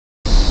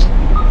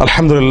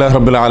আলহামদুলিল্লাহ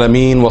রাব্বিল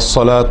আলামিন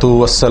ওয়াসসালাতু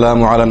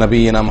ওয়াসসালামু আলা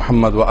নাবিয়িনা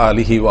মুহাম্মদ ওয়া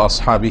আলিহি ওয়া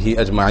আসহাবিহি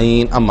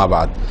আজমাইন, আম্মা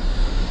বাদ।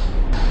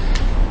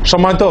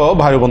 সম্মানিত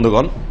ভাই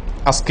বন্ধুগণ,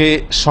 আজকে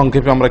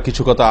সংক্ষেপে আমরা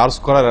কিছু কথা আর্জ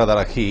করার ইরাদা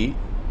রাখি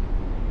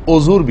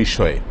ওযুর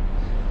বিষয়ে।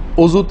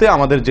 ওযুতে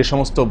আমাদের যে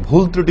সমস্ত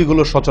ভুল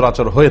ত্রুটিগুলো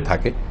সচরাচর হয়ে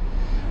থাকে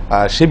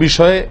সে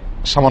বিষয়ে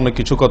সামান্য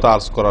কিছু কথা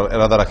আর্জ করার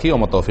ইরাদা রাখি। ওয়া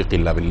মা তাওফীক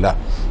ইল্লা বিল্লাহ।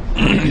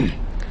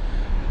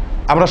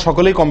 আমরা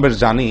সকলেই কমবেশ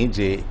জানি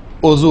যে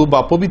ওযু বা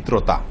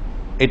পবিত্রতা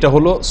এটা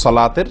হলো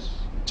সালাতের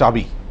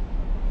চাবি।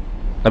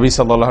 নবী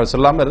সাল্লাল্লাহু আলাইহি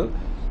ওয়াসাল্লামের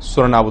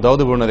সূরা আবু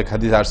দাউদে বর্ণিত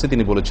হাদিসে আসছে,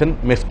 তিনি বলেছেন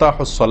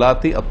মিফতাহুস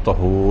সালাতি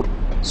আত-তাহুর,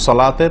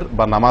 সালাতের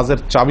বা নামাজের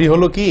চাবি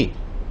হলো কি?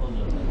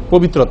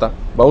 পবিত্রতা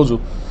বা ওযু।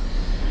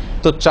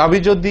 তো চাবি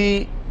যদি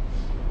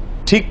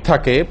ঠিক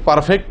থাকে,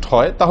 পারফেক্ট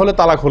হয়, তাহলে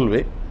তালা খুলবে।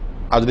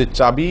 আর যদি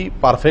চাবি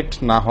পারফেক্ট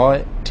না হয়,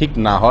 ঠিক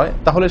না হয়,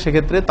 তাহলে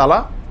সেক্ষেত্রে তালা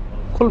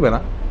খুলবে না।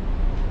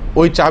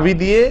 ওই চাবি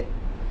দিয়ে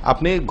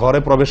আপনি ঘরে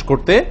প্রবেশ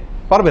করতে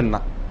পারবেন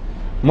না।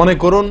 মনে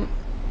করুন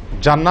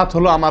জান্নাত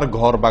হলো আমার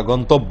ঘর বা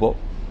গন্তব্য,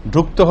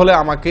 ঢুকতে হলে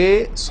আমাকে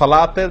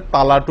সালাতের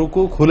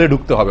তালাটুকু খুলে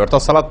ঢুকতে হবে,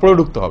 অর্থাৎ সালাত পড়ে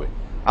ঢুকতে হবে,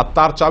 আর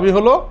তার চাবি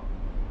হলো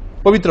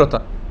পবিত্রতা।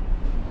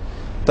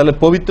 তাহলে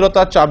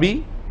পবিত্রতা চাবি,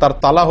 তার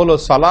তালা হলো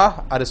সালাহ,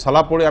 আর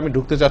সালাহ পড়ে আমি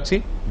ঢুকতে চাচ্ছি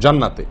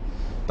জান্নাতে।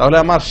 তাহলে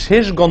আমার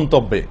শেষ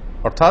গন্তব্যে,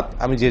 অর্থাৎ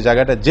আমি যে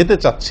জায়গাটা যেতে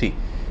চাচ্ছি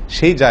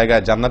সেই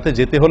জায়গায় জান্নাতে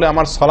যেতে হলে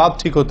আমার সালাত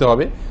ঠিক হতে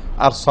হবে,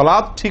 আর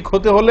সালাত ঠিক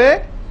হতে হলে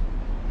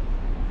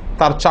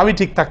তার চাবি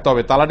ঠিক থাকতে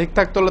হবে। তালা ঠিক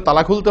থাকতে হলে,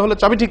 তালা খুলতে হলে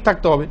চাবি ঠিক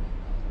থাকতে হবে।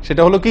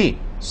 সেটা হলো কি?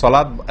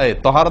 সালাত,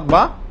 তাহারাত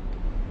বা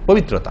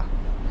পবিত্রতা।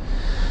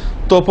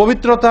 তো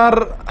পবিত্রতার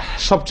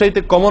সবচাইতে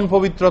কমন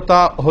পবিত্রতা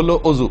হলো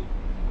ওযু।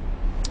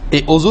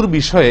 এই ওযুর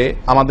বিষয়ে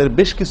আমাদের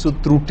বেশ কিছু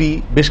ত্রুটি,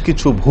 বেশ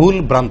কিছু ভুল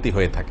ভ্রান্তি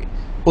হয়ে থাকে।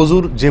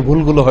 ওযুর যে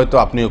ভুলগুলো হয়তো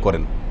আপনিও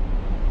করেন,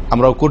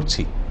 আমরাও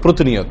করছি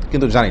প্রতিনিয়ত,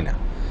 কিন্তু জানি না।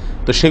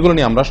 তো সেগুলো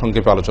নিয়ে আমরা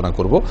সংক্ষেপে আলোচনা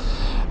করব।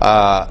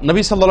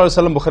 নবী সাল্লাল্লাহু আলাইহি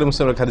ওয়াসাল্লাম বুখারী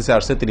মুসলিমের হাদিসে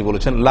আসছে, তিনি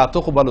বলেছেন লা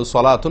তুকবালু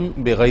সালাতুন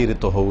বিগাইরি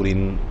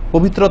তাহুরিন,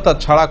 পবিত্রতা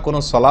ছাড়া কোনো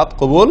সালাত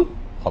কবুল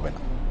হবে না।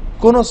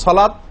 কোনো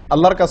সালাত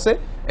আল্লাহর কাছে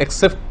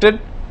অ্যাকসেপ্টেড,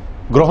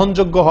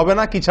 গ্রহণযোগ্য হবে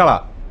না। কি ছাড়া?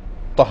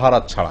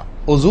 তাহারাত ছাড়া,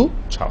 ওযু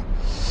ছাড়া।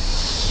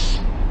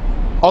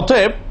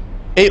 অতএব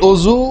এই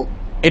ওযু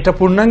এটা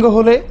পূর্ণাঙ্গ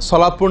হলে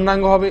সালাত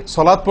পূর্ণাঙ্গ হবে,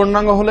 সালাত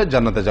পূর্ণাঙ্গ হলে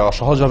জান্নাতে যাওয়া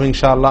সহজ হবে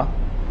ইনশাআল্লাহ।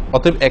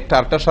 অতএব একটা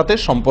আরেকটার সাথে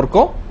সম্পর্ক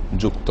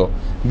যুক্ত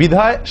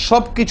বিধায়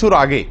সবকিছুর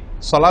আগে,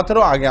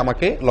 সালাতেরও আগে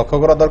আমাকে লক্ষ্য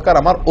করা দরকার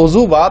আমার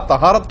ওযু বা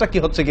তাহারাতটা কি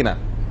হচ্ছে কিনা,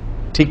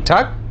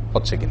 ঠিকঠাক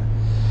হচ্ছে কিনা।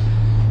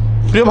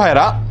 প্রিয়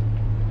ভাইরা,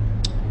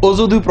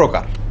 ওযু দুই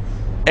প্রকার।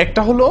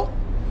 একটা হলো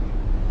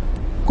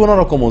কোন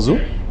রকম ওযু,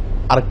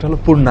 আরেকটা হলো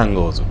পূর্ণাঙ্গ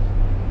ওযু।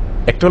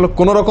 একটা হলো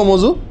কোন রকম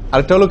ওযু,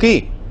 আরেকটা হলো কি?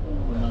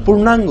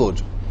 পূর্ণাঙ্গ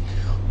ওযু।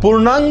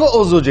 পূর্ণাঙ্গ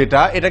ওযু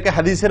যেটা, এটাকে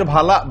হাদিসের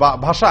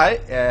ভাষায়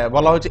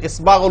বলা হয়েছে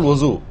ইসবাগুল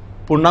ওযু।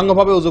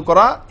 পূর্ণাঙ্গভাবে ওযু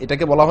করা,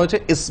 এটাকে বলা হয়েছে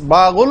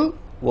ইসবাগুল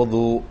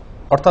ওযু,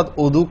 অর্থাৎ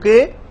ওযুকে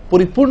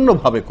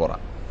পরিপূর্ণভাবে করা।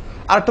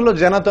 আরেকটা হলো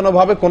যেন তেন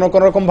ভাবে, কোন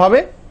কোন রকম ভাবে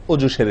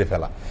ওযু সেরে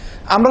ফেলা।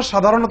 আমরা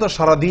সাধারণত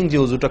সারাদিন যে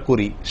ওযুটা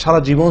করি, সারা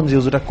জীবন যে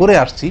ওযুটা করে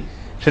আসছি,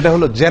 সেটা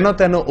হলো যেন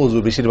তেন ওযু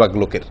বেশিরভাগ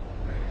লোকের।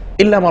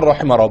 ইল্লা মান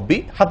রাহিমা রব্বি,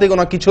 হাতে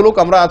গোনা কিছু লোক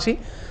আমরা আছি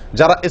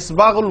যারা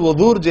ইসবাগুল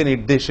ওযুর যে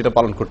নির্দেশ সেটা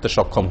পালন করতে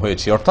সক্ষম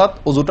হয়েছি, অর্থাৎ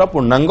ওযুটা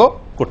পূর্ণাঙ্গ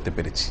করতে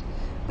পেরেছি।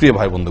 প্রিয়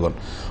ভাই বন্ধুগণ,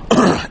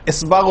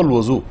 ইসবাগুল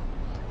ওযু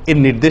এর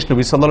নির্দেশ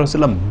নবী সাল্লাল্লাহু আলাইহি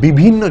ওয়াসাল্লাম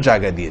বিভিন্ন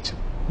জায়গায় দিয়েছেন,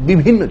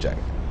 বিভিন্ন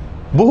জায়গায়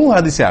বহু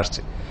হাদিসে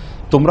আসছে।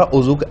 তোমরা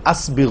ওযুকে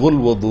আসবিগুল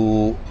ওযু,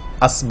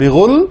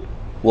 আসবিগুল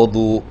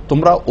ওযু,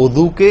 তোমরা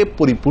ওযুকে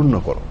পরিপূর্ণ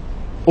করো,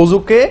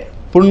 ওযুকে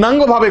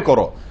পূর্ণাঙ্গভাবে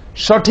করো,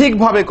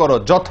 সঠিকভাবে করো,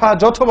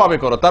 যথাযথভাবে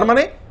করো। তার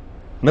মানে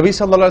নবী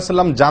সাল্লাল্লাহু আলাইহি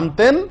ওয়াসাল্লাম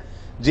জানতেন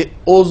যে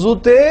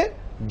ওযুতে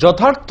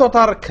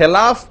যথার্থতার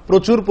খেলাফ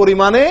প্রচুর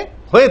পরিমাণে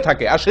হয়ে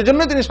থাকে, আর সেজন্য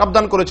তিনি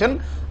সাবধান করেছেন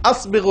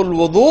আসবিগুল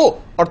ওযু,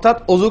 অর্থাৎ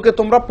ওযুকে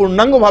তোমরা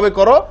পূর্ণাঙ্গভাবে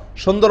করো,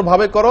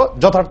 সুন্দরভাবে করো,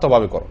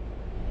 যথার্থভাবে করো।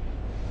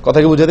 কথা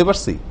কি বুঝাতে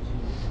পারছি?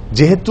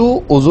 যেহেতু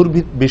ওযুর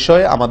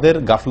বিষয়ে আমাদের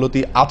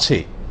গাফলতি আছে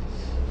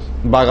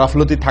বা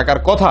গাফলতি থাকার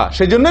কথা,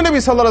 সেজন্য নবী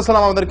সাল্লাল্লাহু আলাইহি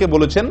ওয়াসাল্লাম আমাদেরকে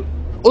বলেছেন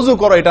ওযু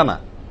করো, এটা না,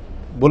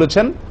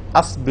 বলেছেন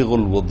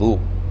আসবিগুল ওযু,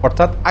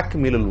 অর্থাৎ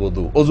আকমিলুল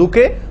ওযু,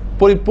 ওযুকে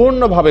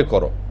পরিপূর্ণভাবে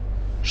করো,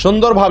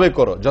 সুন্দরভাবে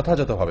করো,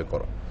 যথাযথভাবে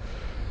করো।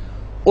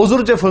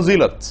 ওযুর যে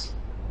ফজিলত,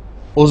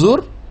 ওযুর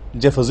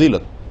যে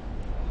ফজিলত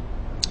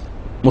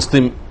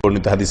মুসলিম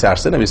বর্ণিত হাদিসে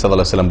আসছে, নবী সাল্লাল্লাহু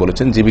আলাইহি ওয়াসাল্লাম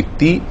বলেছেন যে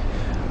ব্যক্তি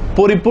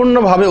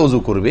পরিপূর্ণভাবে ওযু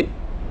করবে,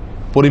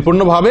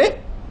 পরিপূর্ণভাবে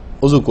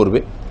ওযু করবে,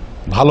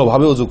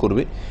 ভালোভাবে ওযু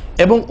করবে,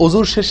 এবং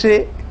ওযুর শেষে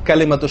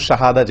কালিমাতুশ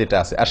শাহাদা যেটা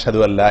আছে, আশহাদু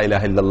আল্লা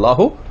ইলাহা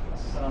ইল্লাল্লাহু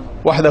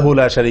ওয়াহদাহু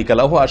লা শারীকা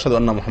লাহু ওয়া আশহাদু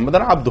আন্না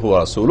মুহাম্মাদান আবদুহু ওয়া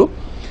রাসূলুহু,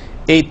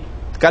 এই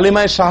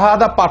কালিমায়ে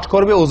শাহাদা পাঠ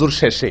করবে ওযুর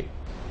শেষে,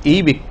 এই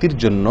ব্যক্তির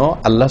জন্য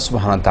আল্লাহ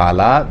সুবহানাহু ওয়া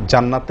তাআলা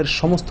জান্নাতের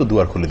সমস্ত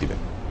দুয়ার খুলে দিবেন।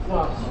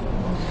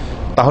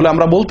 তাহলে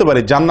আমরা বলতে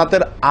পারি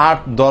জান্নাতের ৮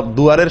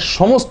 দুয়ারের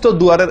সমস্ত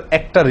দুয়ারের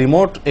একটা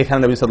রিমোট এখানে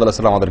নবী সাল্লাল্লাহু আলাইহি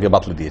ওয়াসাল্লাম আমাদেরকে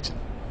বাতলে দিয়েছেন।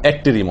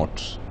 একটি রিমোট,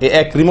 এই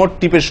এক রিমোট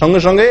টিপের সঙ্গে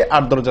সঙ্গে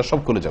 ৮ দরজা সব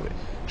খুলে যাবে।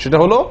 সেটা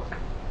হলো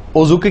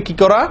ওযুকে কি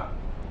করা?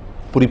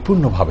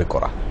 পরিপূর্ণভাবে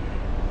করা,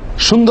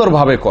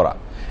 সুন্দরভাবে করা,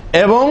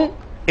 এবং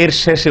এর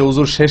শেষে,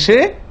 উজুর শেষে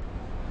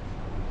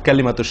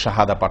কালিমাতুশ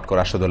শাহাদা পাঠ করে,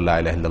 আশহাদু আল্লা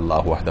ইলাহা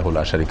ইল্লাল্লাহু ওয়াহদাহু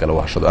লা শারীকা লাহু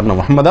ওয়া আশহাদু আন্না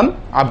মুহাম্মাদান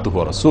আবদুহু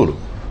ওয়া রাসূলুহু।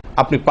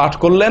 আপনি পাঠ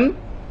করলেন,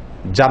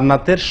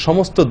 জান্নাতের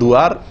সমস্ত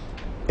দুয়ার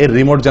এর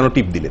রিমোট যেন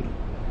টিপ দিলেন।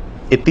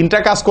 এই তিনটা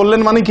কাজ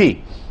করলেন মানে কি?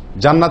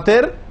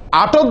 জান্নাতের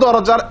 8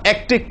 দরজার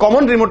একটি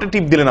কমন রিমোটে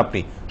টিপ দিলেন আপনি,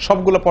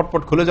 সবগুলো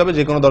পটপট খুলে যাবে,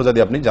 যে কোনো দরজা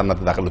দিয়ে আপনি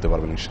জান্নাতে দাখিল হতে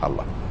পারবেন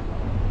ইনশাআল্লাহ।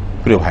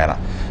 প্রিয় ভাইরা,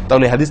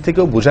 তাহলে হাদিস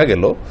থেকেও বোঝা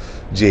গেল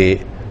যে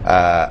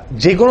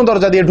যে কোনো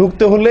দরজা দিয়ে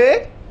ঢুকতে হলে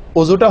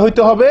ওযুটা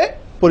হইতে হবে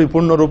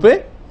পরিপূর্ণরূপে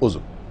ওযু,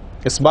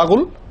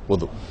 ইসবাগুল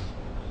ওযু।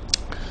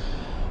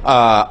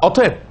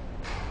 অতএব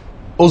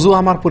ওযু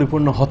আমার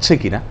পরিপূর্ণ হচ্ছে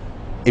কিনা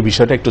এই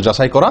বিষয়টা একটু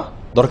যাচাই করা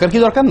দরকার, কি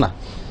দরকার না?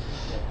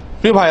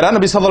 প্রিয় ভাইরা,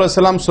 নবী সাল্লাল্লাহু আলাইহি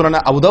ওয়াসাল্লাম সূরা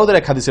আবু দাউদের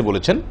এক হাদিসে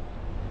বলেছেন,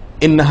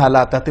 ইন্নাহা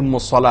লা তাতিম্মু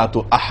সালাতু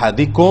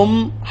আহাদিকুম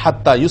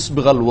হাত্তা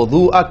ইউসবিগাল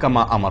ওযুআ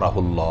কামা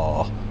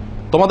আমারাহুল্লাহ।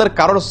 তোমাদের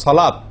কারোর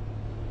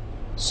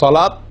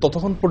সালাত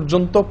ততক্ষণ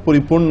পর্যন্ত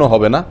পরিপূর্ণ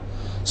হবে না,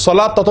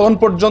 সালাত ততক্ষণ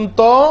পর্যন্ত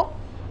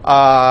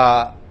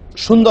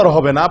সুন্দর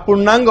হবে না,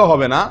 পূর্ণাঙ্গ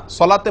হবে না,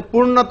 সালাতে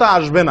পূর্ণতা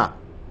আসবে না,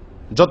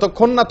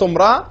 যতক্ষণ না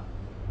তোমরা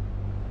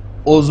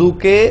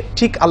ওযুকে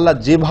ঠিক আল্লাহ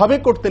যেভাবে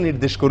করতে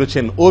নির্দেশ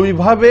করেছেন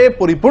ওইভাবে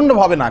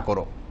পরিপূর্ণভাবে না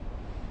করো।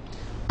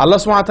 আল্লাহ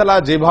সুবহানাহু ওয়া তাআলা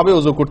যেভাবে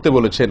ওযু করতে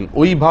বলেছেন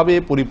ওইভাবে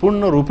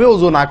পরিপূর্ণ রূপে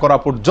ওযু না করা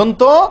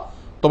পর্যন্ত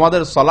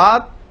তোমাদের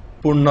সালাত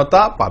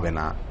পূর্ণতা পাবে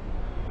না।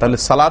 তাহলে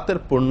সালাতের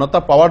পূর্ণতা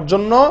পাওয়ার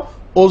জন্য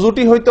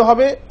ওযুটি হইতে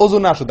হবে, ওযু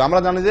না শুধু। আমরা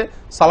জানি যে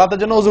সালাতের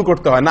জন্য ওযু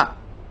করতে হয় না,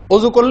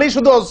 ওযু করলেই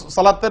শুধু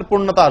সালাতের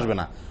পূর্ণতা আসবে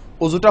না,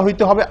 ওযুটা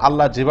হইতে হবে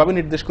আল্লাহ যেভাবে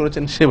নির্দেশ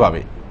করেছেন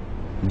সেভাবে,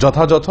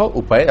 যথাযথ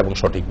উপায়ে এবং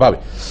সঠিকভাবে।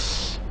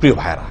 প্রিয়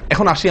ভাইরা,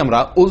 এখন আসি আমরা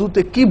ওযুতে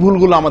কি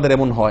ভুলগুলো আমাদের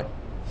এমন হয়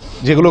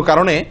যেগুলোর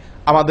কারণে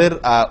আমাদের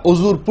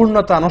ওযুর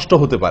পূর্ণতা নষ্ট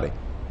হতে পারে।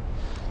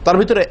 তার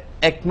ভিতরে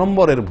 1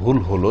 নম্বরের ভুল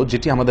হলো,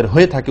 যেটি আমাদের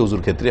হয়ে থাকে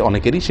ওযুর ক্ষেত্রে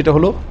অনেকেরই, সেটা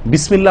হলো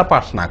বিসমিল্লাহ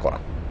পাঠ না করা।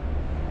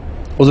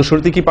 ওযুর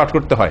শুরুতে কি পাঠ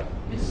করতে হয়?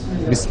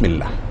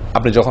 বিসমিল্লাহ।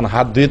 আপনি যখন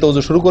হাত ধুয়ে তো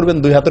ওযু শুরু করবেন,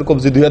 2 হাতের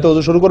কবজি 2 হাতে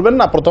ওযু শুরু করবেন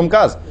না, প্রথম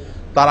কাজ।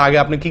 তার আগে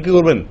আপনি কি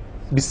করবেন?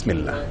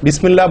 বিসমিল্লাহ।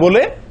 বিসমিল্লাহ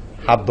বলে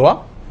হাত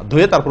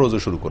ধুয়ে তারপর ওযু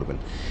শুরু করবেন।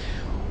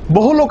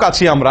 বহু লোক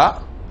আছি আমরা,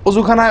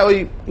 ওযুখানায় ওই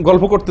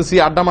গল্প করতেছি,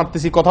 আড্ডা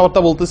মারতেছি,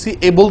 কথাবার্তা বলতেছি,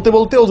 এই বলতে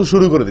বলতে ওযু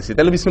শুরু করে দিছি।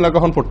 তাহলে বিসমিল্লাহ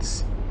কখন পড়তেছি?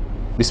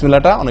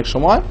 বিসমিল্লাহটা অনেক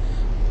সময়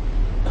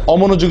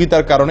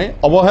অমনোযোগিতার কারণে,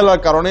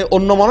 অবহেলার কারণে,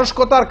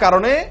 অন্যমনস্কতার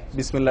কারণে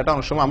বিসমিল্লাহটা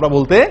অনেক সময় আমরা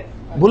বলতে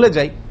ভুলে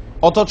যাই।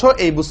 অথচ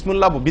এই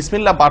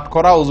বিসমিল্লাহ পাঠ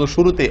করা ওযু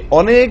শুরুতে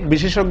অনেক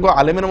বিশেষজ্ঞ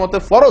আলেমের মতে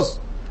ফরজ।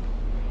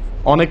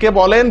 অনেকে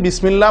বলেন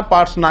বিসমিল্লাহ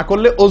পাঠ না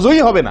করলে ওযুই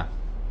হবে না,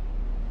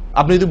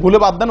 আপনি যদি ভুলে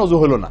বাদ দেন ওযু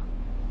হলো না।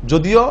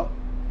 যদিও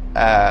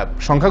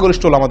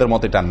সংখ্যাগরিষ্ঠ ওলামাদের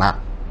মতে এটা না,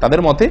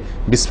 তাদের মতে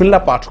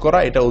বিসমিল্লাহ পাঠ করা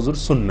এটা ওযুর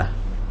সুন্নাহ।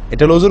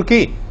 এটা হলো ওযুর কি?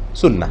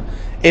 সুন্নাহ।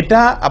 এটা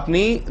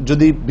আপনি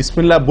যদি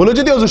বিসমিল্লাহ বলে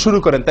যদি ওযু শুরু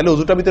করেন তাহলে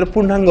ওযুটার ভিতরে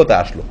পূর্ণাঙ্গতা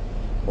আসলো।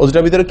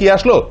 ওযুটার ভিতরে কি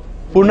আসলো?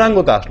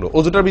 পূর্ণাঙ্গতা আসলো।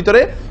 ওযুটার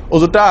ভিতরে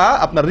ওযুটা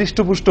আপনার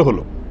হৃষ্টপুষ্ট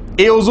হলো।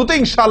 এই ওযুতে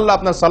ইনশাআল্লাহ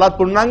আপনার সালাত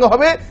পূর্ণাঙ্গ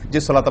হবে, যে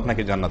সালাত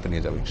আপনাকে জান্নাতে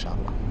নিয়ে যাবে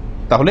ইনশাআল্লাহ।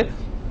 তাহলে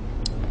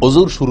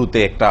ওযুর শুরুতে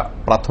একটা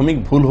প্রাথমিক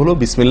ভুল হলো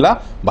বিসমিল্লাহ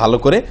ভালো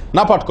করে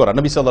না পাঠ করা।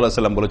 নবী সাল্লাল্লাহু আলাইহি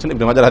ওয়াসাল্লাম বলেছেন,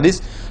 ইবনে মাজাহ হাদিস,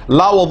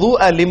 লা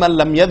ওযুআ লিমান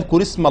লাম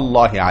ইয়াযকুর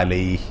ইসমাল্লাহি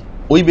আলাইহি।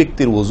 ওই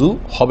ব্যক্তির ওযু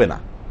হবে না,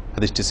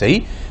 হাদিসটি সহিহ।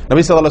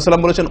 নবী সাল্লাল্লাহু আলাইহি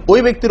ওয়াসাল্লাম বলেছেন, ওই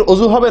ব্যক্তির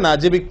ওযু হবে না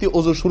যে ব্যক্তি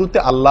ওযুর শুরুতে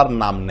আল্লাহর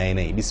নাম নেয়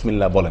নাই,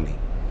 বিসমিল্লাহ বলে নাই।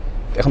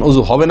 এখন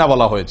ওযু হবে না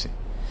বলা হয়েছে।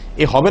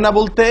 এই হবে না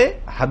বলতে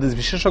হাদিস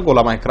বিশেষজ্ঞ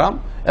ওলামা ইকরাম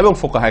এবং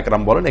ফুকাহা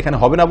ইকরাম বলেন, এখানে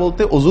হবে না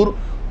বলতে ওযুর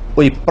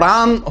ওই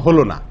প্রাণ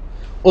হলো না,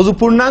 ওযু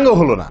পূর্ণাঙ্গ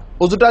হলো না,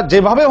 ওযুটা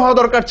যেভাবে হওয়া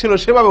দরকার ছিল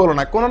সেভাবে হলো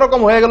না। কোন রকম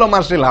হয়ে গেল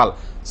মার্শাল হাল,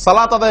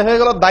 সালাত আদায় হয়ে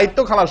গেল, দায়িত্ব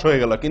খালাস হয়ে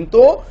গেল, কিন্তু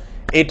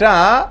এটা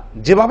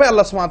যেভাবে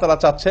আল্লাহ সুবহানাহু ওয়া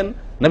তাআলা চাচ্ছেন,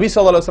 নবী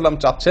সাল্লাল্লাহু আলাইহি ওয়াসাল্লাম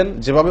চাচ্ছেন,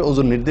 যেভাবে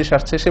ওযুর নির্দেশ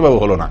আসছে সেভাবে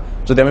হলো না।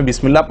 যদি আমি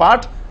বিসমিল্লাহ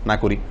পাঠ না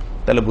করি,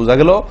 তাহলে বোঝা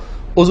গেল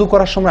ওযু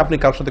করার সময় আপনি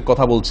কারোর সাথে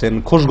কথা বলছেন,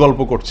 খোশ গল্প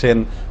করছেন,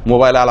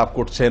 মোবাইলে আলাপ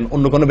করছেন,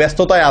 অন্য কোনো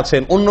ব্যস্ততায়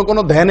আছেন, অন্য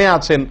কোনো ধ্যানে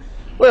আছেন,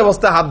 ওই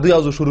অবস্থায় হাত ধুয়ে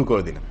ওযু শুরু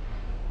করে দিলেন,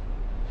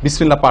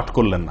 বিসমিল্লাহ পাঠ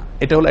করলেন না।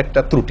 এটা হলো একটা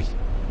ত্রুটি।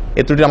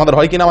 এই ত্রুটি আমাদের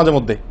হয় কিনা মাঝে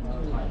মধ্যে?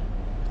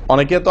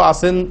 অনেকে তো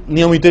আছেন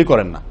নিয়মিতই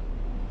করেন না,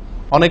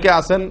 অনেকে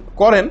আছেন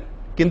করেন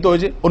কিন্তু ওই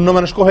যে অন্য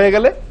মানুষ হয়ে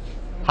গেলে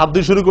হাত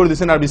ধুয়ে শুরু করে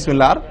দিয়েছেন আর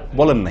বিসমিল্লাহ আর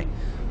বলেন নাই।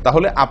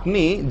 তাহলে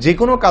আপনি যে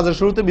কোনো কাজের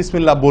শুরুতে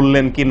বিসমিল্লাহ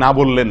বললেন কি না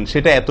বললেন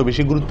সেটা এত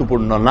বেশি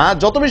গুরুত্বপূর্ণ না,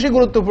 যত বেশি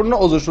গুরুত্বপূর্ণ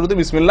ওযুর শুরুতে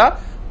বিসমিল্লাহ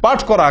পাঠ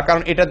করা,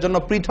 কারণ এটার জন্য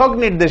পৃথক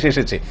নির্দেশ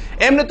এসেছে।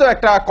 এমনি তো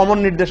একটা কমন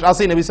নির্দেশ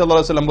আছে, নবী সাল্লাল্লাহু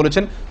আলাইহি ওয়াসাল্লাম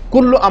বলেছেন,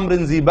 কুল্লু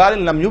আমরিন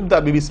জিবারিন লাম ইউবদা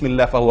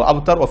বিবিসমিল্লাহ ফাহুয়া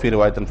আবতার ওয়া ফি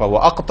রিওয়ায়াতিন ফাহুয়া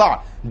আকতা।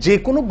 যে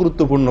কোনো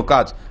গুরুত্বপূর্ণ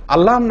কাজ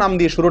আল্লাহর নাম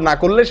দিয়ে শুরু না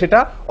করলে সেটা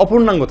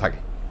অপূর্ণাঙ্গ থাকে,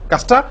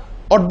 কাজটা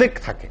অর্ধেক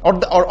থাকে,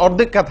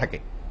 অর্ধেকা থাকে,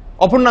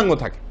 অপূর্ণাঙ্গ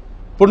থাকে,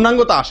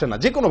 পূর্ণাঙ্গতা আসে না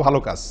যে কোনো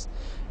ভালো কাজ।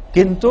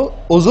 কিন্তু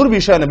ওযুর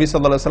বিষয়ে নবী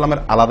সাল্লাল্লাহু আলাইহি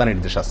ওয়াসাল্লামের আলাদা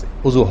নির্দেশ আছে,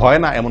 ওযু হয়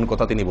না এমন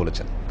কথা তিনি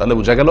বলেছেন। তাহলে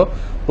বোঝা গেল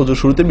ওযুর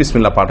শুরুতে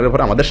বিসমিল্লাহ পাঠের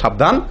উপরে আমাদের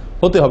সাবধান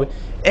হতে হবে।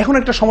 এখন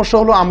একটা সমস্যা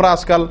হলো, আমরা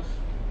আজকাল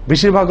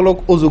বেশিরভাগ লোক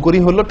ওযু করি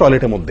হলো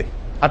টয়লেটের মধ্যে,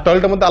 আর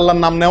টয়লেটের মধ্যে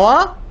আল্লাহর নাম নেওয়া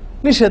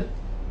নিষেধ,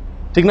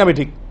 ঠিক না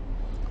ঠিক?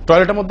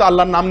 টয়লেটের মধ্যে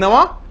আল্লাহর নাম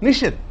নেওয়া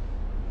নিষেধ,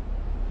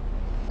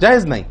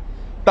 জায়েজ নাই।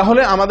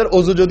 তাহলে আমাদের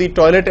ওযু যদি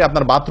টয়লেটে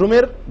আপনার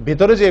বাথরুমের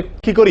ভেতরে যে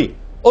কি করি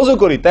অজু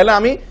করি, তাহলে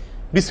আমি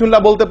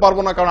বিসমিল্লাহ বলতে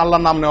পারবো না, কারণ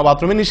আল্লাহর নাম নেওয়া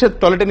বাথরুমে নিষেধ,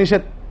 টয়লেটে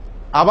নিষেধ।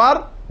 আবার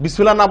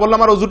বিসমিল্লাহ না বললে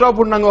আমার অজুটাও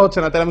পূর্ণাঙ্গ হচ্ছে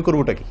না, তাহলে আমি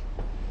করবোটা কি?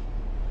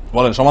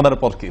 বলেন, সমাধানের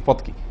পথ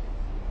কি?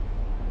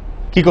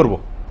 কি করব?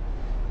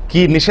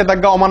 কি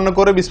নিষেধাজ্ঞা অমান্য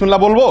করে বিসমিল্লাহ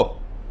বলবো,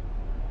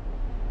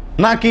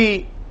 নাকি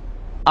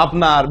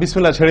আপনার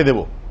বিসমিল্লাহ ছেড়ে দেব?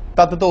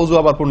 তাতে তো অজু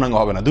আবার পূর্ণাঙ্গ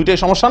হবে না, দুইটাই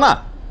সমস্যা না?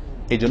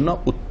 এই জন্য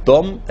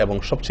উত্তম এবং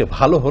সবচেয়ে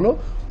ভালো হলো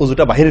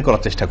অজুটা বাহিরে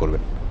করার চেষ্টা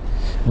করবেন।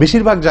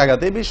 বেশিরভাগ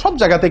জায়গাতে, সব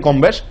জায়গাতে কম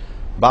বেশ,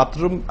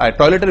 বাথরুম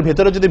টয়লেটের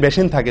ভেতরে যদি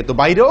বেসিন থাকে তো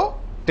বাইরেও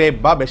টেপ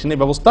বা বেসিনের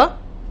ব্যবস্থা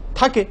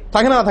থাকে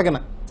না? থাকে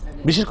না?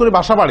 বিশেষ করে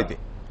বাসা বাড়িতে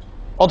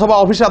অথবা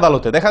অফিস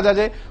আদালতে দেখা যায়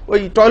যে ওই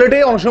টয়লেটে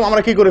অনেক সময়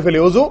আমরা কি করে ফেলি,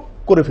 অজু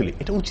করে ফেলি।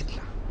 এটা উচিত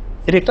না,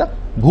 এটা একটা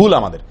ভুল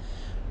আমাদের।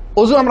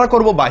 অজু আমরা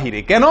করব বাহিরে।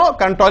 কেন?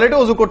 কারণ টয়লেটে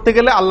অজু করতে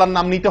গেলে আল্লাহর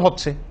নাম নিতে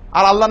হচ্ছে,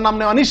 আর আল্লাহর নাম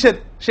নেওয়া নিষেধ।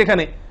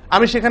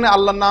 আমি সেখানে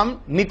আল্লাহর নাম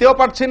নিতেও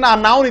পারছি না, আর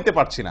নাও নিতে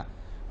পারছি না।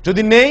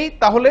 যদি নেই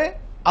তাহলে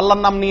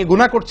আল্লাহর নাম নিয়ে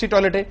গুনাহ করছি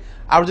টয়লেটে,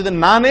 আর যদি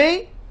না নেই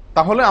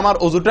তাহলে আমার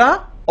অজুটা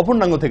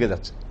অপূর্ণাঙ্গ থেকে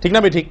যাচ্ছে। ঠিক না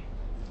ঠিক?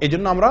 এই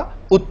জন্য আমরা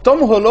উত্তম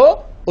হলো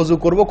অজু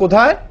করব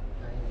কোথায়?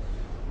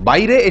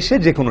 বাইরে এসে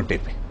যে কোনো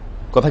টেপে।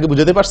 কথা কি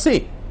বুঝাতে পারছি?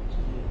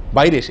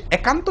 বাইরে এসে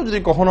একান্ত যদি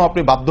কখনো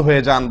আপনি বাধ্য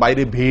হয়ে যান,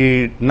 বাইরে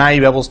ভিড় নাই,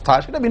 ব্যবস্থা,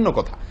 সেটা ভিন্ন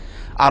কথা।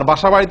 আর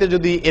বাসা বাড়িতে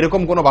যদি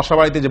এরকম কোনো বাসা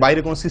বাড়িতে যে বাইরে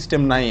কোনো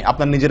সিস্টেম নাই,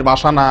 আপনার নিজের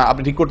বাসা না,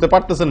 আপনি ঠিক করতে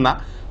পারতেছেন না,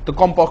 তো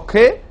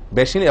কমপক্ষে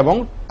বেসিন এবং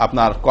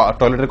আপনার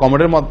টয়লেটের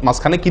কমোডের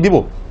মাঝখানে কি দিব?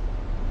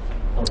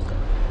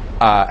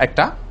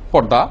 একটা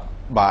পর্দা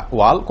বা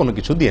ওয়াল কোনো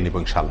কিছু দিয়ে নিব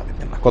ইনশাআল্লাহ।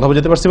 কথা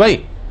বুঝতে পারছি ভাই?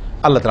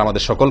 আল্লাহ তাআলা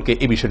আমাদের সকলকে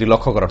এই বিষয়টি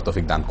লক্ষ্য করার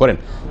তৌফিক দান করেন।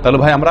 তাহলে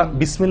ভাই আমরা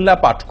বিসমিল্লাহ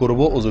পাঠ করব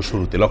অজু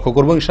শুরুতে, লক্ষ্য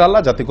করব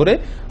ইনশাআল্লাহ, যাতে করে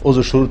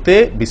অজু শুরুতে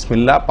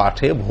বিসমিল্লাহ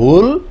পাঠে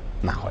ভুল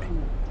না হয়।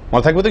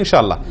 মনে থাকবে তো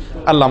ইনশাআল্লাহ?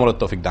 আল্লাহ আমাদের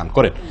তৌফিক দান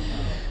করেন।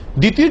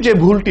 দ্বিতীয় যে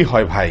ভুলটি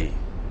হয় ভাই,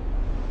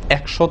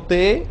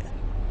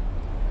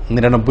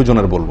 199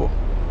 জনের বলবো,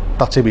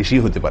 তার চেয়ে বেশি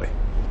হতে পারে,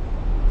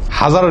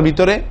 হাজারের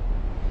ভিতরে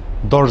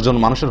 10 জন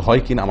মানুষের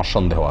হয় কিনা আমার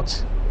সন্দেহ আছে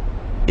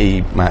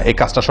এই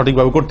কাজটা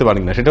সঠিকভাবে করতে পারি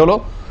না। সেটা হলো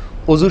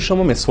অজুর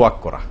সময় মেসওয়াক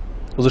করা।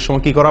 অজুর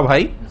সময় কি করা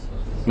ভাই?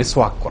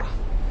 মেসওয়াক করা।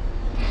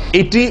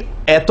 এটি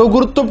এত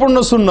গুরুত্বপূর্ণ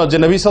সুন্নাত যে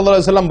নবী সাল্লাল্লাহু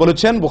আলাইহি ওয়াসাল্লাম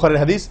বলেছেন, বুখারীর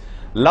হাদিস,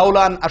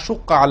 লাউলা আন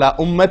আশুক্কা আলা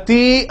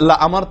উম্মতি লা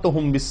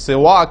আমারতুহুম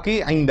বিসওয়াকি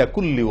ইনদা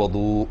কুল্লি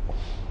ওযু।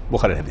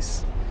 বুখারীর হাদিস।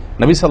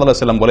 নবী সাল্লাল্লাহু আলাইহি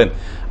ওয়াসাল্লাম বলেন,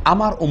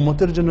 আমার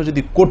উম্মতের জন্য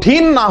যদি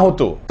কঠিন না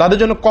হতো, তাদের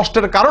জন্য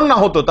কষ্টের কারণ না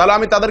হতো, তাহলে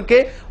আমি তাদেরকে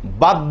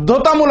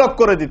বাধ্যতামূলক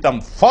করে দিতাম,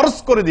 ফরজ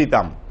করে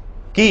দিতাম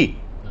কি?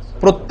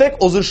 প্রত্যেক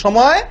অজুর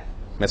সময়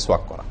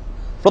মেসওয়াক করা।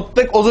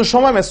 প্রত্যেক অজুর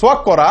সময় মেসওয়াক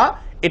করা,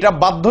 এটা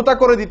বাধ্যতা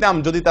করে দিতাম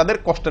যদি তাদের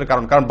কষ্টের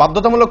কারণ। কারণ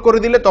বাধ্যতামূলক করে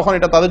দিলে তখন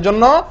এটা তাদের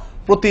জন্য,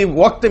 প্রতি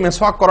ওয়াক্তে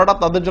মেসওয়াক করাটা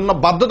তাদের জন্য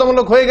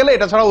বাধ্যতামূলক হয়ে গেলে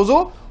এটা ছাড়া অজু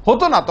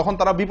হতো না, তখন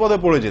তারা বিপদে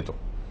পড়ে যেত,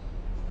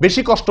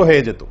 বেশি কষ্ট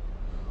হয়ে যেত।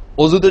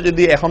 অজুতে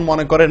যদি এখন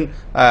মনে করেন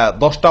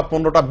 10টা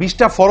 15টা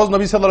 20টা ফরজ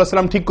নবী সাল্লাল্লাহু আলাইহি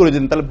ওয়াসাল্লাম ঠিক করে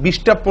দিতেন, তাহলে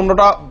 20টা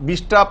 15টা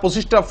 20টা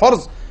 25টা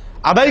ফরজ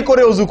আদায়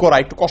করে অজু করা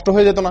একটু কষ্ট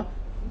হয়ে যেত না?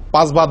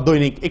 5 বার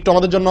দৈনিক একটু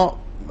আমাদের জন্য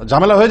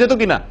ঝামেলা হয়ে যেত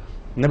কিনা?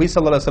 নবী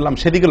সাল্লাল্লাহু আলাইহি ওয়াসাল্লাম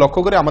সেদিকে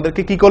লক্ষ্য করে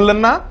আমাদেরকে কি করলেন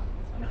না?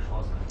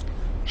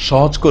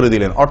 সহজ করে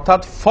দিলেন,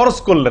 অর্থাৎ ফরজ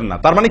করলেন না।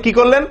 তার মানে কি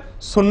করলেন?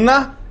 সুন্নাহ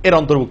এর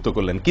অন্তর্ভুক্ত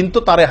করলেন। কিন্তু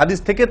তার হাদিস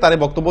থেকে,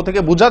 তার বক্তব্য থেকে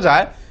বোঝা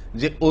যায়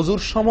যে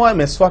অজুর সময়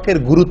মেসওয়াকের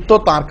গুরুত্ব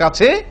তার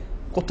কাছে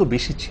কত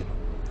বেশি ছিল।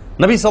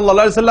 নবী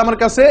সাল্লাল্লাহু আলাইহি ওয়াসাল্লামের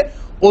কাছে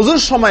অজুর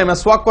সময়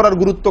মেসওয়াক করার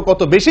গুরুত্ব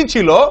কত বেশি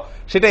ছিল,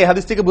 সেটা এই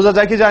হাদিস থেকে বোঝা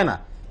যায় কি যায় না?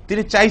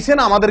 তিনি চাইছেন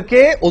আমাদেরকে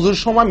অজুর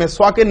সময়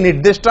মেসওয়াকের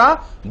নির্দেশটা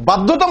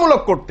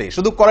বাধ্যতামূলক করতে।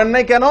 শুধু করেন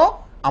নাই কেন?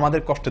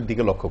 আমাদের কষ্টের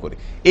দিকে লক্ষ্য করে।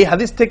 এই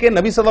হাদিস থেকে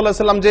নবী সাল্লাল্লাহু আলাইহি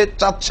ওয়াসাল্লাম যে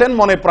চাচ্ছেন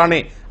মনে প্রাণে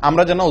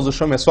আমরা যেন অজুর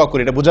সময় মেসওয়াক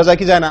করি, এটা বোঝা যায়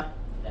কি যায় না?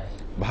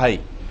 ভাই,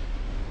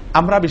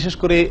 আমরা বিশেষ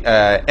করে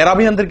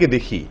আরবিয়ানদেরকে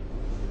দেখি,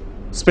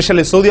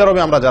 স্পেশালি সৌদি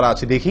আরবে আমরা যারা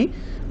আছি দেখি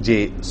যে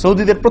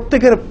সৌদিদের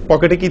প্রত্যেকের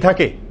পকেটে কি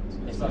থাকে?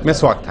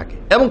 মেসওয়াক থাকে,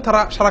 এবং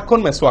তারা সারাক্ষণ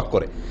মেসওয়াক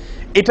করে।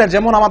 এটা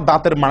যেমন আমার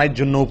দাঁতের মাড়ির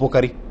জন্য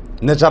উপকারী,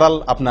 ন্যাচারাল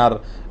আপনার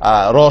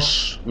রস,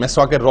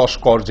 মেসওয়াকের রস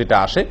কর যেটা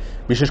আসে,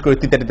 বিশেষ করে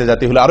তিতা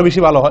জাতীয় হলে আরো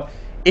বেশি ভালো হয়।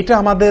 এটা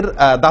আমাদের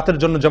দাঁতের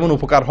জন্য যেমন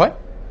উপকার হয়,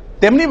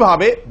 তেমনি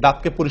ভাবে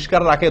দাঁতকে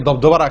পরিষ্কার রাখে,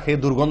 দবদবা রাখে,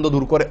 দুর্গন্ধ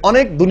দূর করে,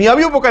 অনেক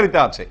দুনিয়াবী উপকারিতা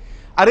আছে।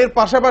 আর এর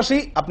পাশাপাশি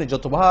আপনি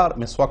যতবার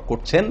মেসওয়াক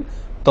করছেন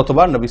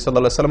ততবার নবী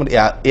সাল্লাল্লাহু আলাইহি ওয়াসাল্লামের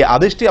এই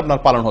আদেশটি আপনার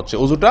পালন হচ্ছে।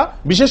 অজুটা,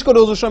 বিশেষ করে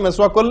অজুর সময়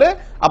মেসওয়াক করলে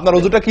আপনার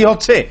অজুটা কি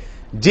হচ্ছে?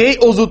 যেই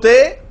অজুতে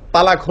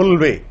তালা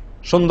খুলবে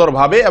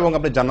সুন্দরভাবে এবং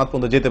আপনি জান্নাত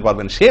পর্যন্ত যেতে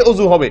পারবেন, সে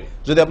অজু হবে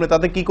যদি আপনি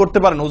তাতে কি করতে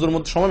পারেন? অজুর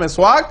মধ্যে সময়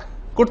মেসওয়াক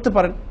করতে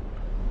পারেন।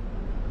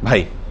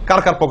 ভাই,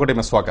 কার কার পকেটে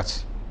মেসওয়াক আছে?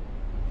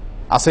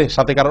 আছে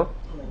সাথে কারো?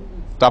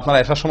 তো আপনারা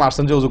আসার সময়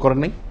আসছেন যে অজু করেন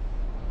নাই?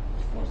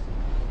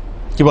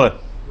 কি বলেন?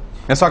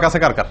 মেসওয়াক আছে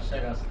কার কার?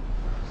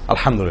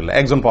 আলহামদুলিল্লাহ,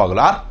 একজন পাওয়া গেল।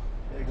 আর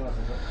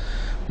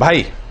ভাই,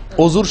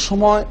 অজুর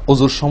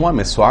সময়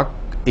মেসওয়াক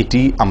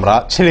এটি আমরা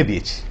ছেড়ে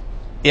দিয়েছি।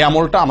 এই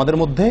আমলটা আমাদের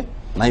মধ্যে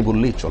নাই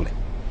বললেই চলে।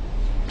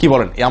 কি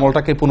বলেন? এই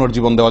আমলটাকে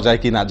পুনর্জীবন দেওয়া যায়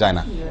কি না? যায়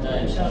না?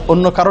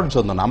 অন্য কারোর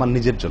জন্য না, আমার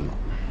নিজের জন্য।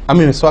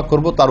 আমি মেসওয়াক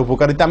করব, তার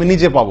উপকারিতা আমি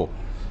নিজে পাবো,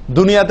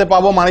 দুনিয়াতে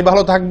পাবো, মানি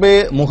ভালো থাকবে,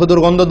 মুখে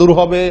দুর্গন্ধ দূর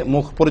হবে,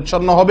 মুখ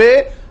পরিচ্ছন্ন হবে,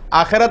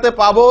 আখেরাতে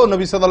পাবো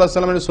নবী সাল্লাল্লাহু আলাইহি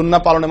ওয়াসাল্লামের সুন্নাহ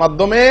পালনের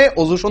মাধ্যমে।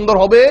 ওযু সুন্দর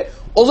হবে,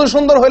 ওযু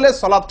সুন্দর হলে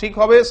সালাত ঠিক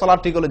হবে, সালাত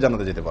ঠিক হলে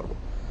জান্নাতে যেতে পারবো।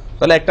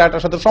 তাহলে একটা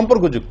একটার সাথে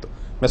সম্পর্কযুক্ত।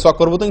 মেসওয়াক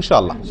করবো তো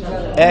ইনশাআল্লাহ?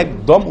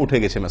 একদম উঠে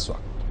গেছে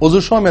মেসওয়াক।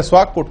 ওযুর সময়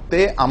মেসওয়াক করতে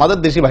আমাদের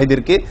দেশি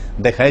ভাইদেরকে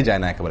দেখাই যায়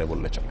না একেবারে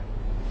বললে চলে।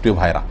 প্রিয়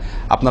ভাইরা,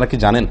 আপনারা কি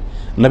জানেন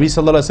নবী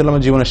সাল্লাল্লাহু আলাইহি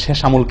ওয়াসাল্লামের জীবনের শেষ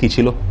আমল কি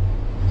ছিল?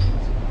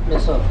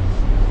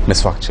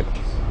 মেসওয়াক ছিল।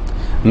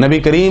 নবী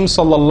করিম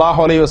সাল্লাল্লাহু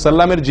আলাইহি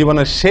ওয়াসাল্লামের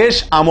জীবনের শেষ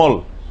আমল,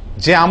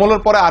 যে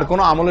আমলের পরে আর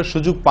কোনো আমলের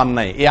সুযোগ পান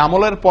নাই, এই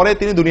আমলের পরে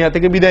তিনি দুনিয়া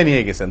থেকে বিদায়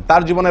নিয়ে গেছেন।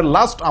 তার জীবনের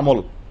লাস্ট আমল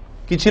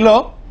কি ছিল?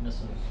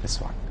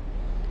 মেসওয়াক।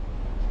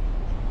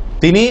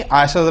 তিনি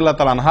আয়েশা রাদিয়াল্লাহু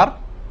তাআলা আনহার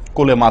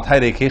কোলে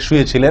মাথায় রেখে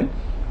শুয়েছিলেন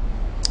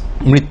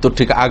মৃত্যুর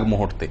ঠিক আগ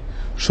মুহূর্তে।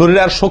 শরীরে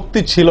আর শক্তি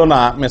ছিল না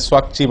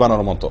মেসওয়াক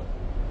চিবানোর মতো।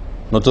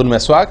 নতুন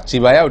মেসওয়াক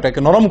চিবায়া ওটাকে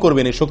নরম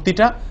করবেন, এই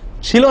শক্তিটা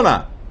ছিল না।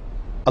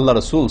 আল্লাহ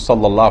রাসূল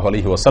সাল্লাল্লাহু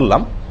আলাইহি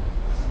ওয়াসাল্লাম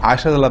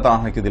আয়েশা রাদিয়াল্লাহু তাআলা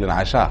আনহাকে দিলেন,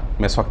 আয়েশা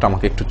মেসওয়াকটা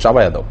আমাকে একটু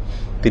চাবায়া দাও।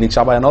 তিনি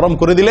চাবায়া নরম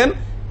করে দিলেন।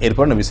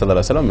 এরপর নবী সাল্লাল্লাহু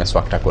আলাইহি ওয়াসাল্লাম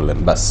মেসওয়াকটা করলেন।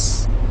 বাস,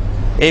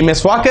 এই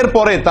মেসওয়াকের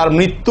পরে তার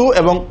মৃত্যু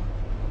এবং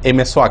এই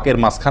মেসওয়াকের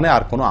মাঝখানে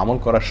আর কোনো আমল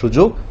করার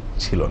সুযোগ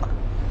ছিল না।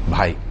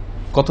 ভাই,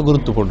 কত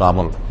গুরুত্বপূর্ণ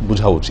আমল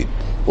বোঝা উচিত।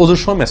 ওযুর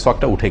সময়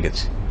মেসওয়াকটা উঠে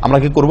গেছে, আমরা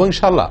কি করবো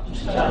ইনশাআল্লাহ?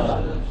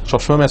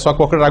 সবসময় মেসওয়াক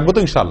পকেটে রাখবো তো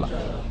ইনশাআল্লাহ?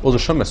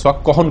 ওযুর সময় মেসওয়াক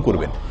কখন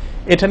করবেন,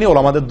 এটা নিয়ে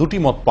ওলামাদের দুটি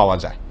মত পাওয়া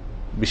যায়।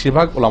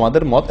 বেশিরভাগ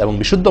ওলামাদের মত এবং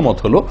বিশুদ্ধ মত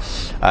হলো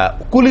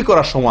কুলি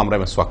করার সময় আমরা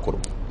মেসওয়াক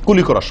করব।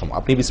 কুলি করার সময়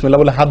আপনি বিসমিল্লাহ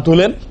বলে হাত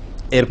ধুলেন,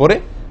 এরপরে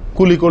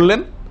কুলি করলেন।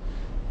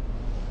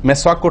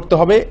 মেসওয়াক করতে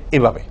হবে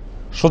এভাবে,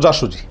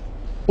 সোজাসুজি,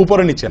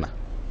 উপরে নিচে না,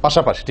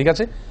 পাশাপাশি, ঠিক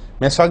আছে?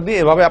 মেসওয়াক দিয়ে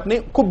এভাবে আপনি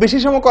খুব বেশি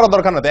সময় করা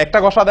দরকার না, একটা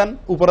ঘষা দেন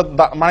উপরের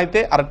মাড়িতে,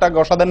 আরেকটা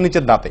ঘষা দেন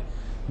নিচের দাঁতে,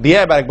 দিয়ে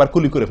এবার একবার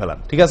কুলি করে ফেলান,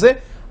 ঠিক আছে?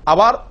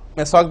 আবার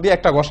মেসওয়াক দিয়ে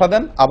একটা ঘষা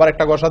দেন, আবার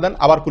একটা ঘষা দেন,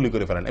 আবার কুলি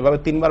করে ফেলেন। এভাবে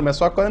 3 বার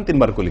মেসওয়াক করেন, 3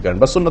 বার কুলি করেন,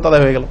 বাস সুন্নাত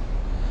আদায় হয়ে গেল।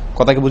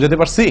 কথা কি বুঝাতে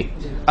পারছি?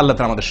 আল্লাহ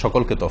তাআলা আমাদের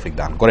সকলকে তৌফিক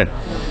দান করেন।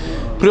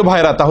 প্রিয়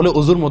ভাইরা, তাহলে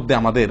ওযুর মধ্যে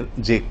আমাদের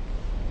যে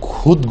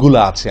খুঁতগুলো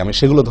আছে আমি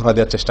সেগুলো ধরা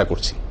দেওয়ার চেষ্টা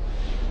করছি।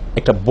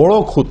 একটা বড়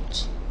খুঁত,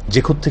 যে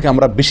খুঁত থেকে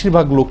আমরা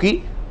বেশিরভাগ লোকই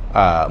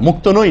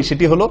মুক্ত নই,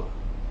 সেটি হলো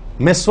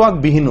মেসওয়াক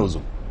বিহীন ওযু।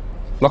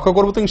 লক্ষ্য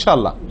করবো তো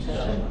ইনশাআল্লাহ?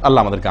 আল্লাহ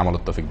আমাদেরকে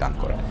আমলের তৌফিক দান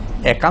করেন।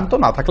 একান্ত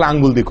না থাকলে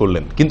আঙ্গুল দিয়ে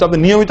করলেন, কিন্তু আপনি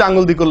নিয়মিত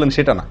আঙ্গুল দিয়ে করলেন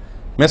সেটা না,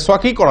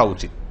 মেসওয়াকই করা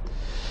উচিত।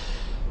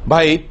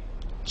 ভাই,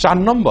 3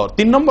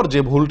 নম্বর যে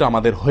ভুলটা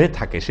আমাদের হয়ে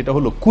থাকে সেটা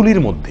হলো কুলির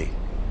মধ্যে।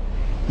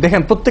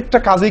 দেখেন প্রত্যেকটা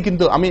কাজেই,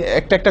 কিন্তু আমি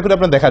একটা একটা করে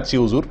আপনার দেখাচ্ছি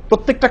ওযুর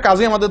প্রত্যেকটা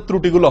কাজে আমাদের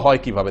ত্রুটিগুলো হয়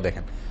কিভাবে।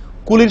 দেখেন,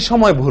 কুলির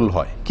সময় ভুল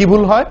হয়। কি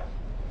ভুল হয়?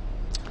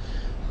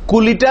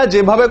 কুলিটা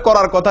যেভাবে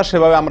করার কথা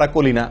সেভাবে আমরা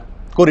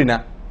করি না।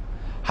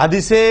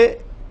 হাদিসে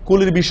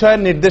কুলির বিষয়ে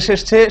নির্দেশ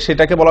এসছে,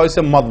 সেটাকে বলা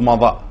হয়েছে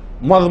মদমাদা।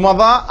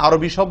 মদমাদা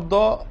আরবি শব্দ,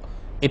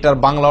 এটার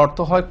বাংলা অর্থ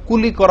হয়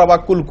কুলি করা বা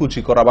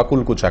কুলকুচি করা বা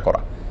কুলকুচা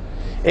করা।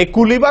 এই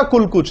কুলি বা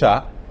কুলকুচা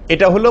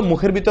এটা হলো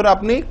মুখের ভিতরে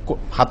আপনি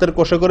হাতের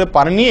কষে করে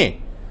পানি নিয়ে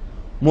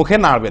মুখে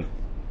নাড়বেন,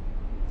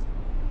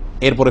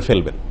 এরপরে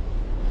ফেলবেন,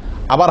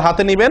 আবার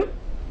হাতে নিবেন,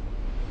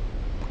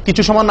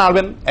 কিছু সময়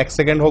নাড়বেন, 1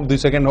 সেকেন্ড হোক 2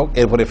 সেকেন্ড হোক,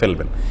 এরপরে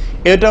ফেলবেন।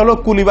 এটা হলো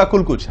কুলি বা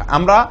কুলকুচা।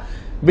 আমরা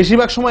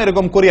বেশিরভাগ সময়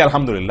এরকম করি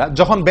আলহামদুলিল্লাহ।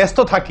 যখন ব্যস্ত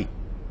থাকি,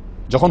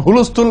 যখন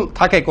হুলস্থুল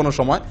থাকে, কোনো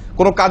সময়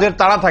কোনো কাজের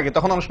তাড়া থাকে,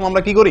 তখন অনেক সময়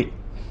আমরা কি করি?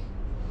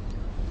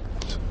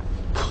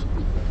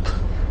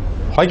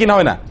 হয় কি না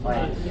হয় না?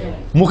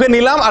 মুখে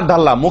নিলাম আর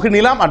ঢাললাম, মুখে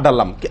নিলাম আর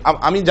ঢাললাম।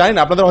 আমি জানি না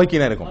আপনাদের হয়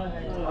কিনা এরকম।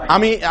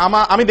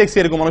 আমি দেখছি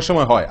এরকম অনেক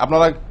সময় হয়।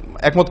 আপনারা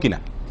একমত কিনা?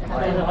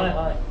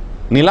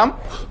 নিলাম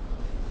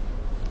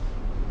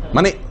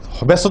মানে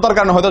ব্যস্ততার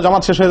কারণে হয়তো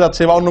জামাত শেষ হয়ে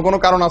যাচ্ছে বা অন্য কোনো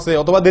কারণ আছে,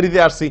 অথবা দেরিতে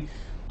আসছি,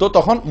 তো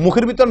তখন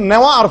মুখের ভিতর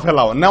নেওয়া আর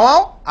ফেলাও, নেওয়াও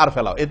আর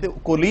ফেলাও, এতে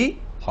কুলি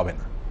হবে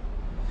না।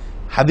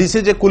 হাদিসে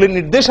যে কুলির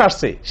নির্দেশ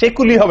আসছে সেই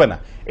কুলি হবে না।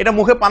 এটা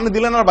মুখে পানি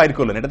দিলেন আর বাইর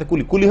করলেন, এটাতে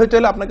কুলি হইতে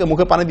হলে আপনাকে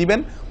মুখে পানি দিবেন,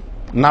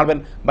 নাড়বেন।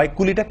 ভাই,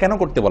 কুলিটা কেন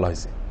করতে বলা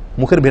হয়েছে?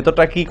 মুখের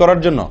ভেতরটা কি করার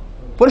জন্য?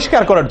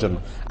 পরিষ্কার করার জন্য।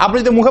 আপনি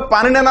যদি মুখে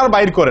পানি নেন আর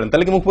বাইর করেন,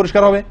 তাহলে কি মুখ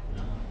পরিষ্কার হবে?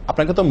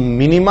 আপনাকে তো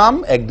মিনিমাম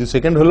 1-2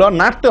 সেকেন্ড হলেও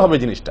নাড়তে হবে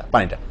জিনিসটা,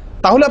 পানিটা,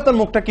 তাহলে আপনার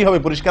মুখটা কি হবে?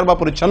 পরিষ্কার বা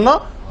পরিচ্ছন্ন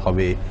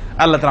হবে।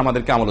 আল্লাহ তাআলা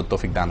আমাদেরকে আমলের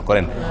তৌফিক দান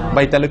করেন।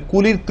 ভাই, তাহলে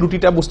কুলির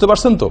ত্রুটিটা বুঝতে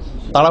পারছেন তো?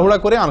 তাড়াহুড়া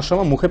করে অনেক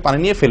সময় মুখে পানি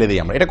নিয়ে ফেলে দিই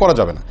আমরা, এটা করা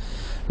যাবে না।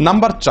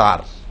 নাম্বার 4,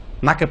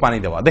 নাকে পানি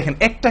দেওয়া। দেখেন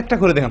একটা একটা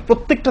করে দেখেন,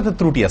 প্রত্যেকটাতে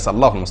ত্রুটি আছে।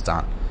 আল্লাহুল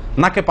মুস্তাআন।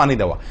 নাকে পানি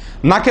দেওয়া,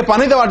 নাকে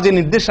পানি দেওয়ার যে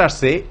নির্দেশ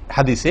আসছে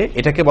হাদিসে,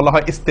 এটাকে বলা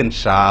হয়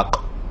ইস্তেনশাক।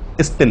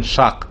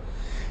 ইস্তেনশাক,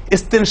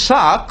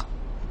 ইস্তেনশাক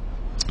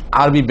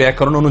আরবি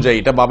ব্যাকরণ অনুযায়ী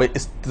এটা বাবে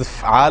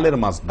ইস্তিফআলের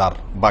মাসদার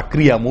বা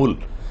ক্রিয়ামূল,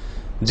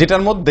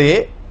 যেটার মধ্যে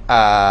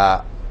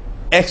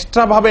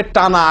এক্সট্রা ভাবে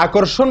টানা,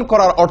 আকর্ষণ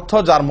করার অর্থ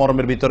যার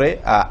মর্মের ভিতরে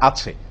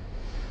আছে।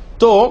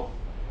 তো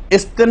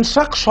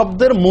ইস্তেনশাক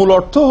শব্দের মূল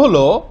অর্থ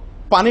হলো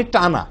পানি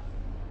টানা,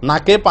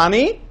 নাকে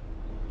পানি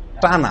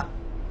টানা।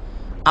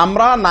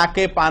 আমরা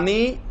নাকে পানি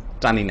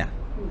টানি না,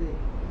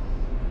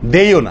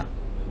 দেইও না।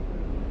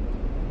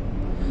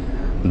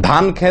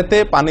 ধান খেতে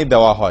পানি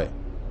দেওয়া হয়,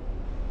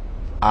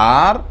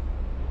 আর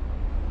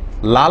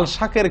লাল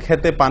শাকের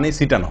খেতে পানি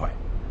ছিটানো হয়,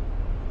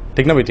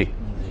 ঠিক না? ঠিক।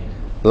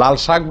 লাল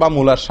শাক বা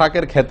মূলার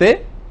শাকের খেতে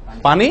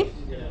পানি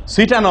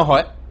ছিটানো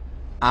হয়,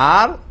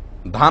 আর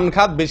ধান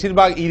খাত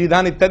বেশিরভাগ ইরি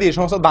ধান ইত্যাদি এই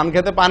সমস্ত ধান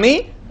খেতে পানি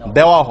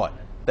দেওয়া হয়।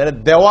 তাহলে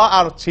দেওয়া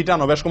আর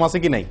ছিটানো বেশ কম আছে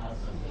কি নাই?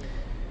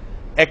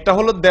 একটা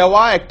হলো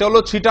দেওয়া, একটা হলো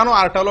ছিটানো,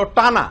 আর একটা হলো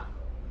টানা।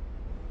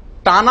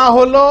 টানা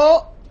হলো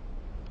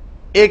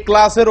এ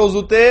ক্লাসের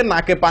অজুতে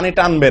নাকে পানি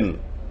টানবেন,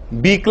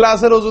 বি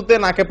ক্লাসের অজুতে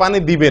নাকে পানি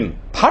দিবেন,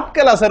 থার্ড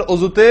ক্লাসের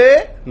অজুতে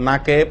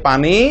নাকে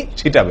পানি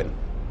ছিটাবেন।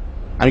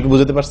 আমি কি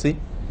বুঝতে পারছি?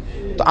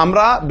 তো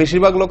আমরা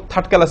বেশিরভাগ লোক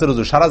থার্ড ক্লাসের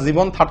অজু, সারা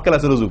জীবন থার্ড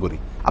ক্লাসের অজু করি।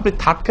 আপনি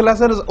থার্ড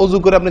ক্লাসের অজু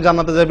করে আপনি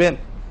জান্নাতে যাবেন?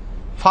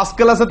 ফার্স্ট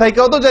ক্লাসে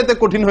থাকেও তো যাইতে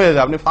কঠিন হয়ে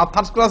যায়। আপনি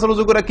থার্ড ক্লাসের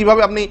অজু করে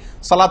কিভাবে আপনি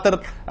সালাতের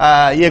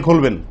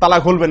খুলবেন, তালা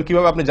খুলবেন,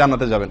 কিভাবে আপনি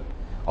জান্নাতে যাবেন?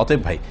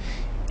 অতএব ভাই,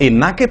 এই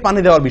নাকে পানি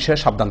দেওয়ার বিষয়ে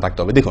সাবধান থাকতে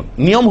হবে। দেখুন,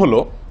 নিয়ম হলো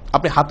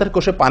আপনি হাতের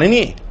কোষে পানি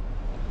নিয়ে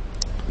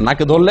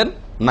নাকে ধরলেন,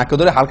 নাকে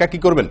ধরে হালকা কি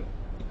করবেন?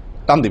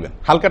 টান দিবেন,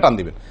 হালকা টান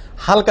দিবেন,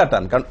 হালকা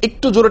টান। কারণ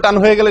একটু জোরে টান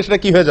হয়ে গেলে সেটা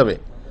কি হয়ে যাবে?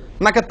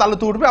 নাকের তালু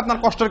তো উঠবে, আপনার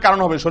কষ্টের কারণ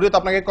হবে। শরীয়ত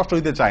আপনাকে কষ্ট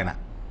দিতে চায় না,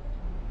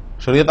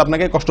 শরীয়ত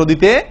আপনাকে কষ্ট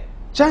দিতে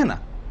চায় না।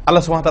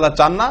 আল্লাহ সুবহানাহু ওয়া তাআলা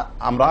চান না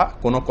আমরা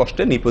কোনো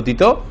কষ্টে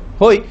নিপতিত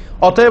হই।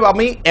 অতএব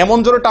আমি এমন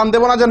জোরে টান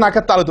দেবো না যে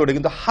নাকের তালু তোড়ে,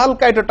 কিন্তু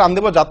হালকা একটু টান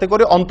দেবো যাতে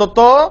করে অন্তত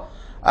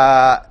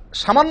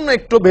সামান্য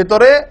একটু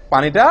ভেতরে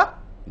পানিটা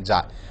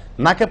যায়।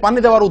 নাকে পানি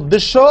দেওয়ার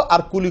উদ্দেশ্য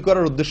আর কুলি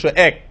করার উদ্দেশ্য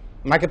এক।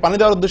 নাকে পানি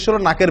দেওয়ার উদ্দেশ্য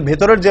হলো নাকের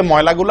ভেতরের যে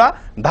ময়লাগুলা,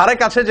 ধারে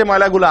কাছে যে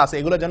ময়লাগুলা আছে,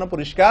 এগুলো যেন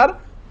পরিষ্কার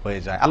হয়ে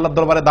যায়। আল্লাহর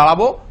দরবারে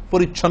দাঁড়াবো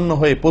পরিচ্ছন্ন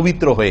হয়ে,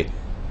 পবিত্র হয়ে।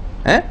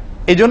 হ্যাঁ,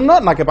 এই জন্য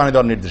নাকে পানি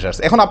দেওয়ার নির্দেশ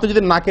আছে। এখন আপনি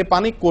যদি নাকে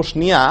পানি কোষ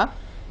নিয়া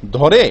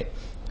ধরে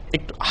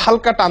একটু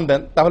হালকা টান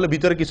দেন, তাহলে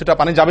ভিতরে কিছুটা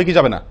পানি যাবে কি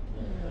যাবে না?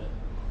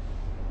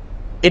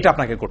 এটা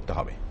আপনাকে করতে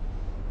হবে।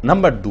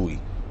 নাম্বার 2,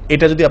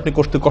 এটা যদি আপনি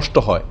করতে কষ্ট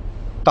হয়,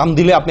 টান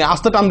দিলে আপনি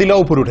আস্তে টান দিলেও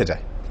উপরে উঠে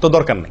যায়, তো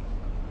দরকার নেই।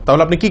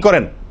 তাহলে আপনি কি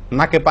করেন?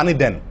 নাকে পানি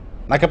দেন।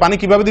 নাকে পানি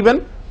কিভাবে দিবেন?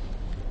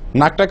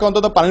 নাকটাকে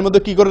অন্তত পানির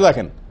মধ্যে কি করে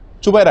রাখেন?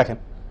 চুবাই রাখেন,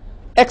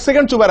 1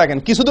 সেকেন্ড চুবাই রাখেন।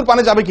 কিছু দূর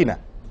পানি যাবে কিনা?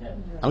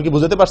 আমি কি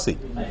বুঝতে পারছি?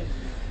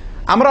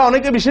 আমরা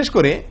অনেকে বিশেষ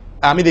করে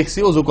আমি দেখছি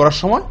ওযু করার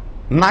সময়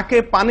নাকে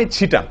পানি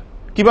ছিটান।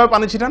 কিভাবে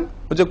পানি ছিটান?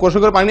 ওই যে কষে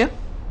করে পানি নিয়ে,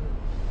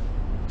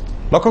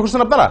 লক্ষ্য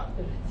করছেন আপনারা?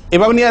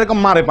 এভাবে নিয়ে এরকম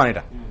মারে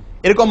পানিটা,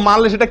 এরকম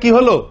মারলে সেটা কি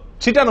হলো?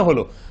 ছিটানো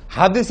হলো।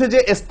 হাদিসে যে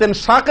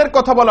ইস্তেনশাকের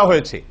কথা বলা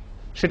হয়েছে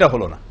সেটা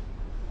হলো না।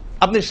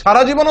 আপনি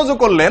সারা জীবন ওযু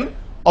করলেন,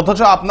 অথচ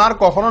আপনার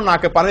কখনো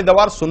নাকে পানি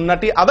দেওয়ার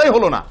সুন্নাহটি আদায়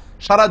হলো না।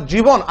 সারা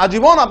জীবন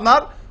আজীবন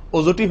আপনার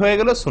ওযুটি হয়ে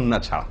গেল সুন্নাহ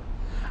ছাড়া।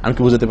 আমি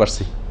কি বুঝতে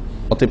পারছি?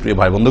 অতি প্রিয়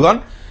ভাই বন্ধুগণ,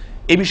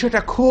 এই বিষয়টা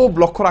খুব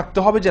লক্ষ্য রাখতে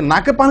হবে যে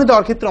নাকে পানি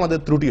দেওয়ার ক্ষেত্রে আমাদের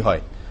ত্রুটি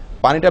হয়,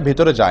 পানিটা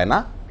ভেতরে যায় না।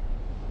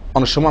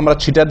 অনেক সময় আমরা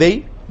ছিটা দেই,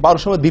 বা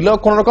অনেক সময় দিলেও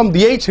কোন রকম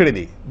দিয়েই ছেড়ে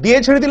দিই। দিয়ে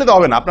ছেড়ে দিলে তো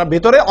হবে না, আপনার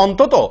ভেতরে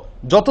অন্তত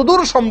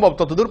যতদূর সম্ভব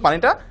ততদূর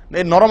পানিটা,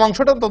 এই নরম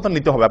অংশটা তত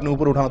নিতে হবে, আপনি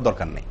উপরে উঠানোর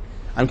দরকার নেই।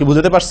 আমি কি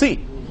বুঝতে পারছি?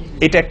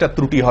 এটা একটা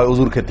ত্রুটি হয়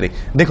ওযুর ক্ষেত্রে।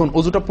 দেখুন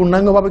ওযুটা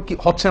পূর্ণাঙ্গভাবে কি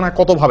হচ্ছে না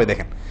কত ভাবে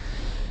দেখেন।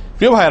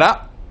 প্রিয় ভাইরা,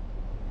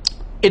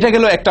 এটা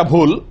গেল একটা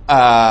ভুল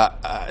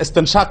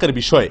ইস্তেনশাকের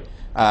বিষয়।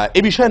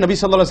 এই বিষয়ে নবী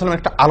সাল্লাল্লাহু আলাইহি ওয়াসাল্লাম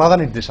একটা আলাদা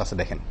নির্দেশ আছে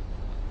দেখেন,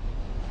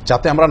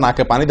 যাতে আমরা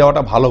নাকে পানি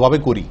দেওয়াটা ভালোভাবে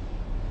করি।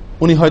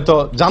 উনি হয়তো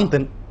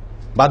জানতেন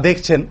বা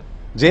দেখছেন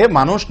যে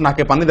মানুষ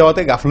নাকে পানি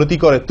দেওয়াতে গাফলতি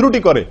করে, ত্রুটি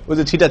করে, ওই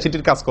যে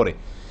ছিটাছিটির কাজ করে।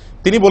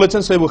 তিনি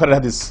বলেছেন, সহিহ বুখারীর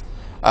হাদিস,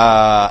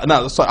 না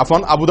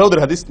আফওয়ান আবু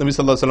দাউদের হাদিস, নবী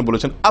সাল্লাল্লাহু আলাইহি ওয়াসাল্লাম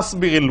বলেছেন,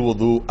 আসবিগিল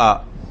ওযুআ,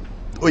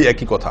 ওই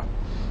একই কথা,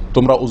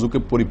 তোমরা ওযুকে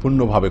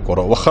পরিপূর্ণভাবে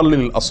করো।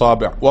 ওয়াখাল্লিল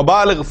আসাবি' ওয়া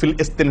বালিগ ফিল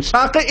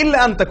ইস্তিনশাক ইল্লা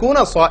আন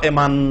তাকুনা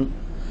সাইমান।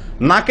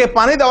 নাকে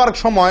পানি দেওয়ার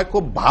সময়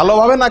খুব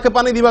ভালোভাবে নাকে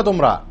পানি দিবা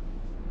তোমরা।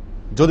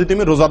 যদি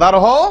তুমি রোজাদার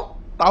হও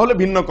তাহলে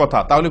ভিন্ন কথা,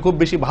 তাহলে খুব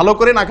বেশি ভালো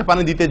করে নাকে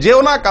পানি দিতে যেও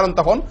না, কারণ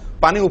তখন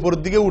পানি উপরের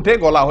দিকে উঠে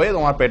গলা হয়ে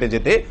তোমার পেটে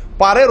যেতে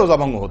পারে, রোজা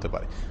ভঙ্গ হতে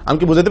পারে। আমি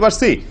কি বুঝতে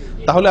পারছি?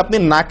 তাহলে আপনি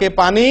নাকে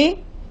পানি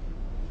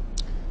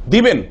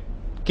দিবেন,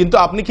 কিন্তু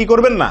আপনি কি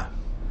করবেন না,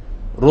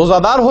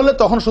 রোজাদার হলে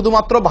তখন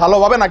শুধুমাত্র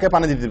ভালোভাবে নাকে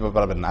পানি দিতে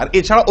পারবেন না। আর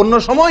এছাড়া অন্য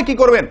সময় কি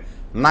করবেন?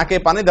 নাকে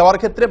পানি দেওয়ার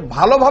ক্ষেত্রে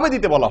ভালোভাবে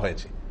দিতে বলা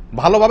হয়েছে।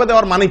 ভালোভাবে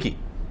দেওয়ার মানে কি?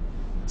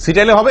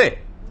 ছিটাইলে হবে?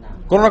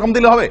 কোন রকম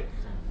দিলে হবে?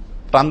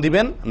 টান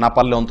দিবেন, না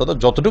পারলে অন্তত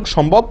যতটুকু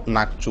সম্ভব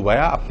নাক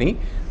চুবায়া আপনি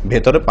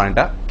ভেতরে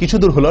পানিটা কিছু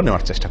দূর হলেও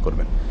নেওয়ার চেষ্টা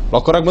করবেন।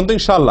 লক্ষ্য রাখবেন তো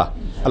ইনশাআল্লাহ।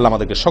 আল্লাহ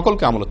আমাদেরকে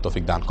সকলকে আমলের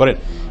তৌফিক দান করেন।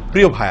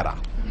 প্রিয় ভাইরা,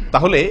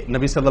 তাহলে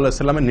নবী সাল্লাল্লাহু আলাইহি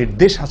ওয়াসাল্লামের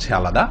নির্দেশ আছে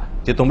আলাদা,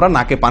 যে তোমরা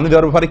নাকে পানি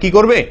দেওয়ার ব্যাপারে কি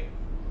করবে?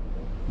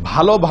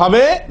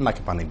 ভালোভাবে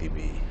নাকে পানি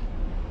দিবে।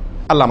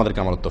 আল্লাহ আমাদেরকে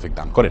আমলের তৌফিক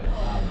দান করেন।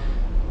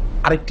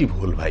 আরেকটি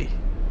ভুল ভাই,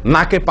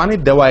 নাকে পানি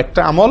দেওয়া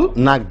একটা আমল,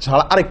 নাক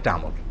ঝাড়া আরেকটা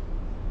আমল।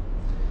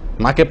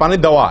 নাকে পানি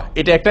দেওয়া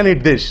এটা একটা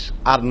নির্দেশ,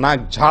 আর নাক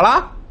ঝাড়া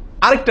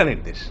আরেকটা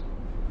নির্দেশ।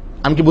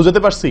 আমি কি বুঝতে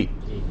পারছি?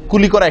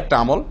 কুলি করা একটা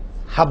আমল,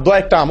 হাত ধোয়া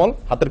একটা আমল,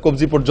 হাতের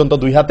কবজি পর্যন্ত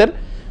 2 হাতের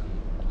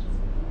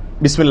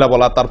বিসমিল্লাহ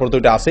বলা, তারপর তো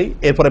এটা আছেই।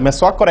 এরপরে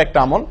মেসওয়াক করা একটা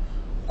আমল,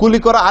 কুলি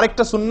করা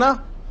আরেকটা সুন্নাহ,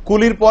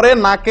 কুলির পরে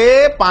নাকে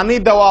পানি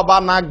দেওয়া বা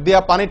নাক দিয়া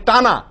পানি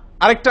টানা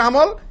আরেকটা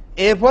আমল,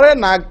 এরপরে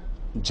নাক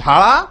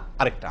ঝাড়া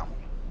আরেকটা আমল।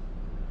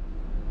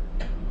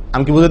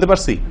 আমি কি বুঝতে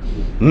পারছি?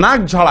 নাক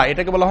ঝাড়া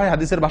এটাকে বলা হয়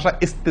হাদিসের ভাষা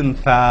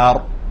ইস্তিনসার।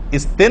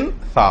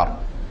 ইস্তিনসার,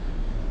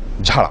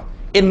 ঝাড়া।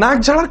 এই নাক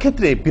ঝাড়ার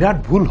ক্ষেত্রে বিরাট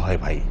ভুল হয়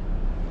ভাই।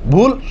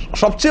 ভুল,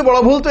 সবচেয়ে বড়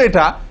ভুল তো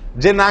এটা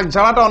যে নাক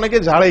ঝাড়াটা অনেকে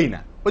ঝাড়েই না,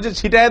 ওই যে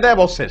ছিটায় দেয়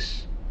বস শেষ।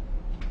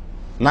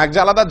 নাক যে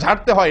আলাদা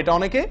ঝাড়তে হয় এটা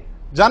অনেকে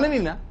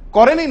জানেনই না,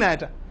 করেনই না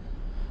এটা।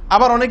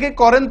 আবার অনেকে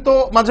করেন তো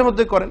মাঝে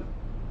মধ্যে করেন,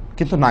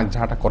 কিন্তু নাক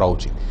ঝাড়াটা করা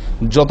উচিত।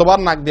 যতবার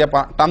নাক দিয়ে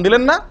টান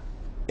দিলেন না,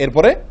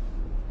 এরপরে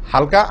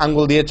হালকা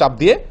আঙ্গুল দিয়ে চাপ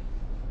দিয়ে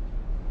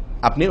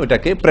আপনি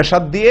ওইটাকে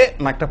প্রেসার দিয়ে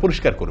নাকটা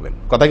পরিষ্কার করবেন।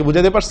 কথা কি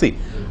বুঝাতে পারছি?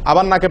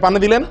 আবার নাকে পানি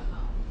দিলেন,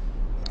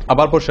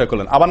 আবার পরিষ্কার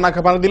করলেন, আবার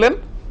নাকে পানি দিলেন,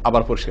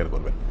 আবার পরিষ্কার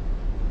করবেন।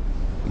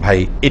 ভাই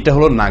এটা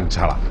হলো নাক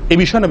ঝাড়া। এই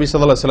বিষয়ে নবী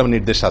সাল্লাল্লাহু আলাইহি ওয়াসাল্লামের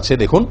নির্দেশ আছে।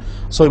 দেখুন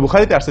সহিহ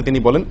বুখারীতে আসছে, তিনি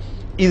বলেন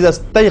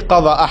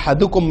ইযাস্তাইকাযা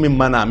আহাদুকুম মিন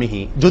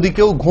মানামিহি, যদি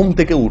কেউ ঘুম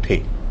থেকে উঠে,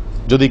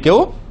 যদি কেউ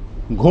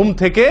ঘুম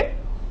থেকে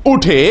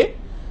উঠে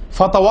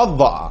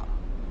ফাতাওয়াদ্দা,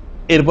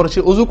 এরপরে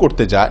সে ওযু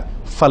করতে যায়,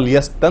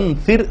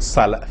 ফালিয়াস্তানসির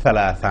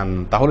সালাসান,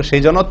 তাহলে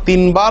সেই জন্য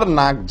 3 বার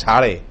নাক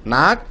ঝাড়ে,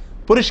 নাক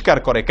পরিষ্কার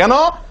করে। কেন?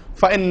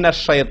 ফাইন্নাশ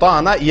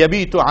শাইতানা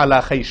ইয়াবিতু আলা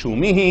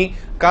খাইশুমিহি,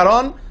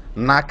 কারণ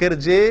নাকের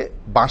যে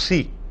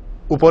বাঁশি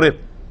উপরের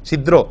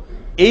ছিদ্র,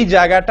 এই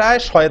জায়গাটায়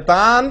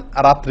শয়তান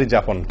রাত্রি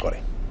যাপন করে।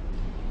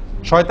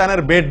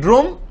 শয়তানের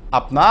বেডরুম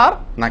আপনার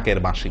নাকের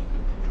বাঁশি,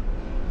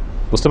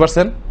 বুঝতে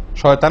পারছেন?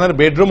 শয়তানের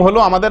বেডরুম হলো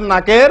আমাদের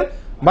নাকের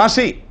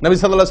বাঁশি। নবী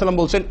সাল্লাল্লাহু আলাইহি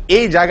ওয়াসাল্লাম বলছেন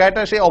এই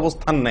জায়গাটা সে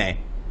অবস্থান নেয়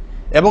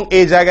এবং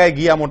এই জায়গায়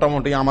গিয়া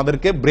মোটামুটি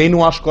আমাদেরকে ব্রেন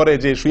ওয়াশ করে,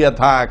 যে শুয়ে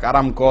থাক,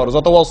 আরাম কর,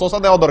 যত ওয়াসওয়াসা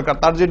দেওয়া দরকার,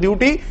 তার যে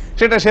ডিউটি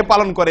সেটা সে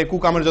পালন করে,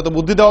 কুকামের যত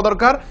বুদ্ধি দেওয়া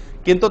দরকার,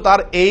 কিন্তু তার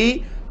এই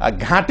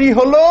ঘাঁটি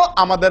হলো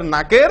আমাদের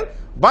নাকের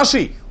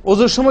বাঁশি।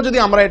 ওযুর সময় যদি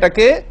আমরা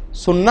এটাকে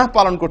সুন্নাহ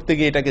পালন করতে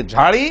গিয়ে এটাকে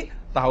ঝাড়ি,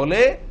 তাহলে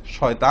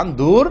শয়তান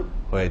দূর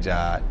হয়ে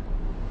যায়।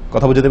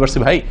 কথা বুঝতে পারছি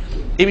ভাই?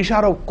 এই বিষয়ে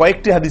আরো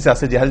কয়েকটি হাদিস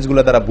আছে, যে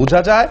হাদিসগুলো দ্বারা বোঝা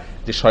যায়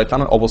যে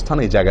শয়তানের অবস্থান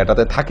এই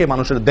জায়গাটাতে থাকে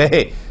মানুষের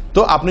দেহে।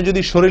 তো আপনি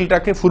যদি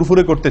শরীরটাকে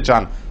ফুরফুরে করতে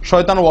চান,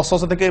 শয়তান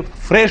ওয়াসওয়াসা থেকে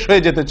ফ্রেশ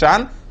হয়ে যেতে চান,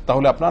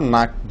 তাহলে আপনার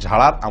নাক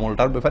ঝাড়ার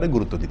আমলটার ব্যাপারে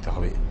গুরুত্ব দিতে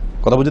হবে।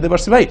 কথা বুঝতে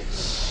পারছি ভাই?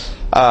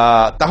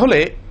 তাহলে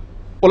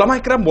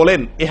উলামায়ে কেরাম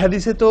বলেন এই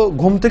হাদিসে তো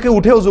ঘুম থেকে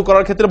উঠে ওযু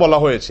করার ক্ষেত্রে বলা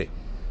হয়েছে,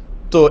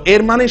 তো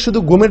এর মানে শুধু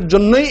ঘুমের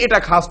জন্যই এটা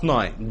খাস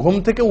নয়, ঘুম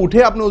থেকে উঠে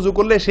আপনি ওযু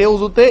করলে সে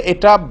ওযুতে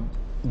এটা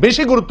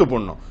বেশি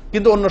গুরুত্বপূর্ণ,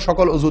 কিন্তু অন্য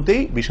সকল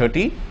ওযুতেই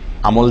বিষয়টি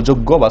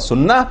আমলযোগ্য বা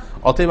সুন্নাহ।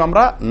 অতএব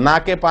আমরা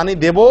নাকে পানি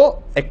দেব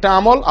একটা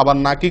আমল, আবার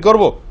না কি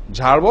করব,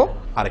 ঝাড়বো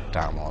আরেকটা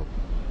আমল।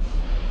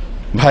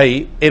 ভাই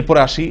এরপরে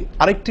আসি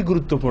আরেকটি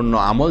গুরুত্বপূর্ণ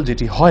আমল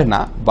যেটি হয় না,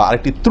 বা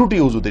আরেকটি ত্রুটি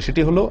ওযুতে,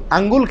 সেটি হলো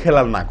আঙ্গুল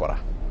খেলাল না করা।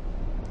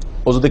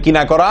 ওযুতে কি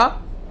না করা?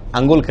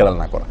 আঙ্গুল খেলাল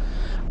না করা।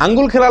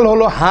 আঙ্গুল খেলাল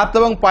হলো হাত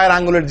এবং পায়ের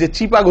আঙ্গুলের যে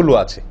চিপাগুলো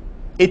আছে,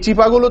 এই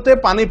চিপাগুলোতে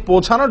পানি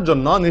পৌঁছানোর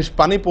জন্য,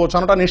 পানি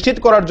পৌঁছানোটা নিশ্চিত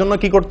করার জন্য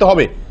কি করতে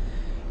হবে?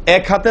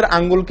 এক হাতের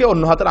আঙ্গুলকে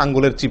অন্য হাতের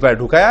আঙ্গুলের চিপায়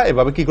ঢুকায়া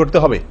এভাবে কি করতে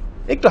হবে?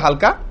 একটু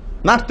হালকা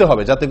নাড়তে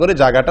হবে, যাতে করে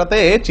জায়গাটাতে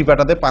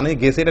চিপাটাতে পানি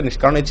গেছে এটা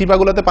কারণ এই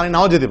চিপাগুলোতে পানি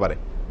নাও যেতে পারে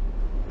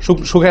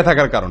শুকিয়ে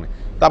থাকার কারণে।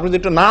 তা আপনি যদি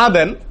একটু নাড়া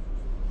দেন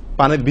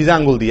পানির ভিজা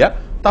আঙ্গুল দিয়া,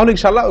 তাহলে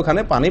ইনশাআল্লাহ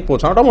ওখানে পানি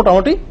পৌঁছানোটা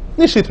মোটামুটি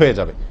নিশ্চিত হয়ে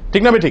যাবে।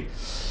 ঠিক না ঠিক?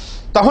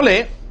 তাহলে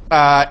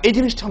এই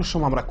জিনিসটা অনেক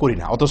সময় আমরা করি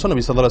না, অথচ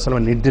নবী সাল্লাল্লাহু আলাইহি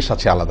ওয়াসাল্লামের নির্দেশ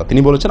আছে আলাদা।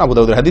 তিনি বলেছেন আবু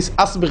দাউদের হাদিস,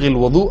 আসবিগিল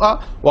ওযুআ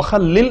ওয়া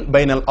খাল্লিল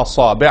বাইনাল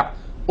আসাবি',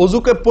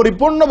 ওযুকে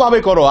পরিপূর্ণভাবে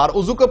করো। আর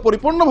ওযুকে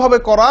পরিপূর্ণভাবে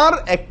করার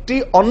একটি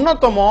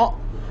অন্যতম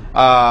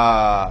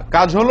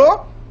কাজ হলো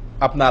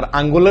আপনার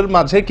আঙ্গুলের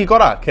মাঝে কি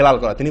করা? খেলাল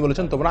করা। তিনি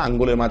বলেছেন তোমরা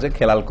আঙ্গুলের মাঝে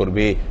খেলাল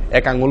করবে,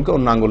 এক আঙ্গুলকে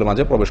অন্য আঙ্গুলের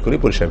মাঝে প্রবেশ করে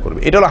পরিষ্কার করবে।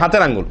 এটা হলো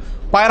হাতের আঙ্গুল।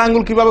 পায়ের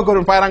আঙ্গুল কিভাবে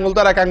করবেন? পায়ের আঙ্গুল তো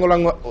আর এক আঙ্গুল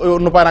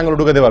অন্য পায়ের আঙ্গুল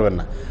ঢুকাতে পারবেন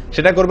না,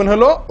 সেটা করবেন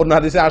হলো অন্য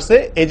হাদিসে আসছে,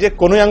 এই যে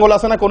কোন আঙ্গুল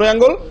আছে না,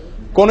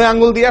 কোন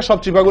আঙ্গুল দিয়া সব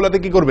চিপাগুলোতে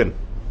কি করবেন?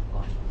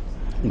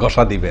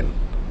 ঘষা দিবেন।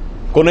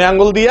 কোন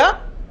আঙ্গুল দিয়া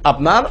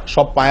আপনার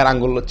সব পায়ের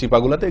আঙ্গুল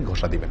চিপাগুলোতে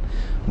ঘষা দিবেন।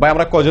 ভাই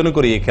আমরা কজনে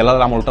করি এই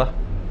খেলার আমলটা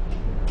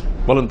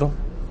বলেন তো?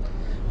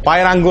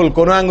 পায়ের আঙ্গুল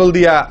কোন আঙ্গুল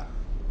দিয়া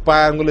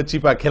পায়ের আঙ্গুলের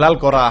চিপা খেলাল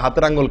করা,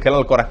 হাতের আঙ্গুল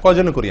খেলাল করা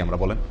কজনে করি আমরা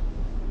বলেন?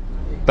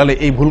 তাহলে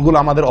এই ভুলগুলো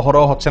আমাদের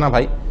অহরহ হচ্ছে না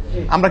ভাই?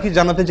 আমরা কি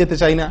জান্নাতে যেতে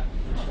চাই না?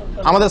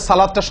 আমাদের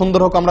সালাতটা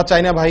সুন্দর হোক আমরা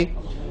চাই না ভাই?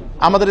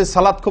 আমাদের এই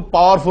সালাত খুব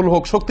পাওয়ারফুল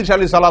হোক,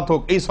 শক্তিশালী সালাত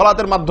হোক, এই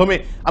সালাতের মাধ্যমে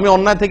আমি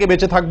অন্যায় থেকে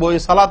বেঁচে থাকবো,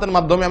 এই সালাতের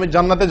মাধ্যমে আমি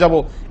জান্নাতে যাব,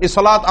 এই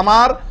সালাত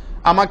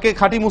আমাকে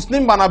খাঁটি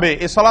মুসলিম বানাবে,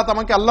 এই সালাত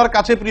আমাকে আল্লাহর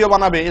কাছে প্রিয়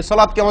বানাবে, এই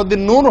সালাত কি আমাদের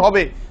নূর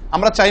হবে,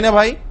 আমরা চাই না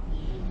ভাই?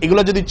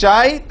 এগুলো যদি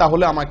চাই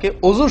তাহলে আমাকে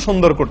ওযু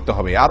সুন্দর করতে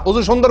হবে, আর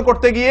ওযু সুন্দর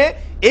করতে গিয়ে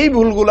এই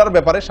ভুলগুলোর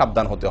ব্যাপারে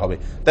সাবধান হতে হবে।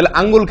 তাহলে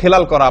আঙ্গুল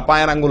খেলাল করা,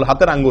 পায়ের আঙ্গুল,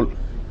 হাতের আঙ্গুল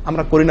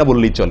আমরা করি না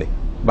বললেই চলে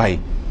ভাই।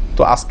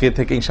 তো আজকে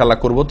থেকে ইনশাআল্লাহ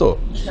করবো তো,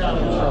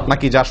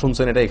 নাকি যা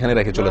শুনছেন এটা এখানে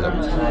রেখে চলে যাবে?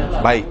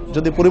 ভাই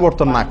যদি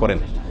পরিবর্তন না করেন,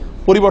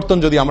 পরিবর্তন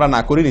যদি আমরা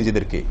না করি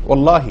নিজেদেরকে,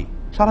 ওয়াল্লাহি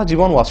সারা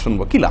জীবন ওয়াজ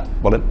শুনবো, কি লাভ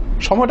বলেন?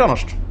 সময়টা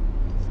নষ্ট।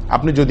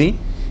 আপনি যদি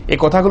এই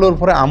কথাগুলোর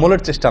উপরে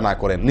আমলের চেষ্টা না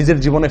করেন, নিজের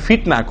জীবনে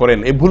ফিট না করেন,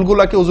 এই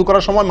ভুলগুলোকে ওযু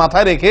করার সময়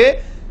মাথায় রেখে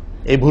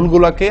এই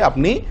ভুলগুলোকে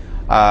আপনি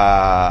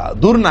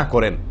দূর না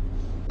করেন,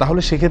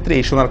 তাহলে সেক্ষেত্রে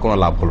এই শোনার কোনো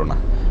লাভ হলো না।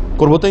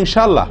 করবো তো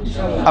ইনশাআল্লাহ।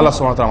 আল্লাহ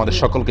সুবহানাহু ওয়া তাআলা আমাদের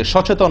সকলকে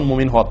সচেতন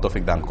মুমিন হওয়ার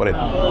তৌফিক দান করেন।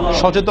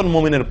 সচেতন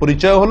মুমিনের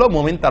পরিচয় হলো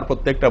মুমিন তার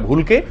প্রত্যেকটা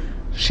ভুলকে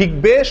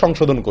শিখবে,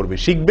 সংশোধন করবে,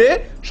 শিখবে,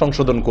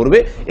 সংশোধন করবে।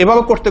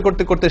 এভাবে করতে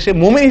করতে করতে সে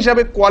মুমিন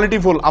হিসাবে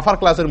কোয়ালিটিফুল আফার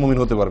ক্লাসের মুমিন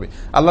হতে পারবে,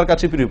 আল্লাহর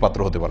কাছে প্রিয় পাত্র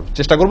হতে পারবে।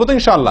 চেষ্টা করবো তো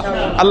ইনশাআল্লাহ।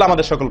 আল্লাহ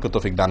আমাদের সকলকে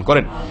তৌফিক দান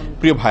করেন।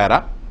 প্রিয় ভাইয়ারা,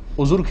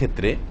 ওযুর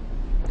ক্ষেত্রে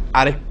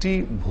আরেকটি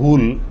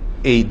ভুল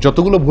এই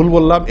যতগুলো ভুল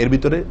বললাম এর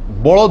ভিতরে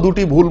বড়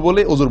দুটি ভুল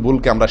বলে ওজুর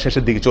ভুলকে আমরা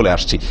শেষের দিকে চলে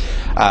আসছি।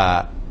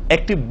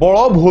 একটি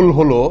বড় ভুল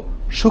হলো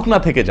শুকনা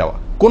থেকে যাওয়া।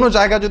 কোন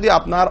জায়গা যদি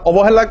আপনার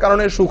অবহেলার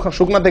কারণে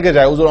শুকনা থেকে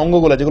যায়, ওজুর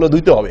অঙ্গগুলো যেগুলো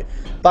ধুইতে হবে,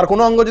 তার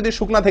কোনো অঙ্গ যদি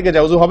শুকনা থেকে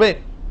যায়, ওজু হবে?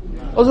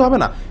 ওজু হবে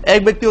না।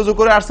 এক ব্যক্তি ওজু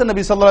করে আসছেন,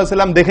 নবী সাল্লাল্লাহু আলাইহি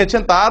ওয়াসাল্লাম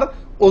দেখেছেন তার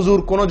ওজুর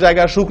কোন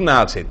জায়গা শুকনা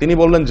আছে, তিনি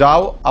বললেন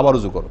যাও আবার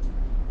ওজু করো,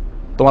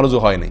 তোমার ওজু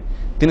হয়নি।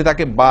 তিনি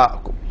তাকে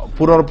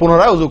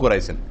পুনরায় ওজু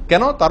করাইছেন।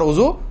 কেন? তার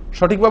ওজু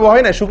সঠিকভাবে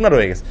হয় না, শুকনা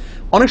রয়ে গেছে।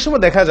 অনেক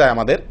সময় দেখা যায়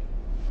আমাদের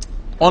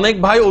অনেক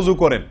ভাই ওজু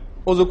করেন,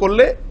 ওজু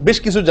করলে বেশ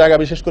কিছু জায়গা,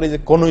 বিশেষ করে যে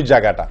কোনই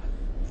জায়গাটা,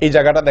 এই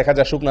জায়গাটা দেখা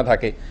যায় শুকনা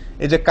থাকে।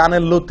 এই যে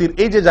কানের লতির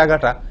এই যে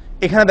জায়গাটা,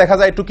 এখানে দেখা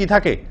যায় একটু কি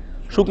থাকে,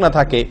 শুকনা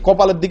থাকে।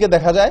 কপালের দিকে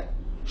দেখা যায়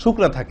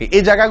শুকনা থাকে।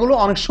 এই জায়গাগুলো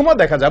অনেক সময়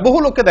দেখা যায়, বহু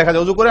লোককে দেখা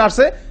যায় ওজু করে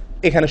আসছে,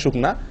 এখানে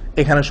শুকনা,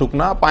 এখানে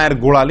শুকনা, পায়ের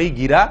গোড়ালি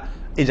গিরা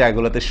এই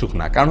জায়গাগুলোতে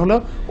শুকনা। কারণ হলো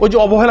ওই যে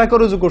অবহেলা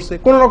করে ওজু করছে,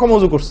 কোন রকম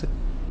ওজু করছে,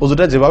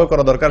 ওজুটা যেভাবে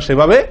করা দরকার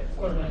সেভাবে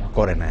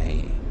করে নাই।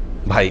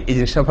 ভাই এই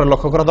জিনিসটা আপনার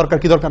লক্ষ্য করা দরকার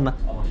কি দরকার না?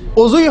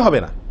 ওজুই হবে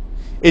না।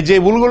 এই যে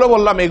ভুলগুলো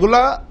বললাম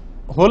এগুলা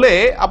হলে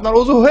আপনার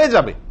ওজু হয়ে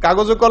যাবে,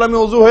 কাগজে কলমে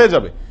ওজু হয়ে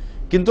যাবে।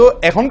 কিন্তু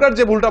এখনকার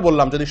যে ভুলটা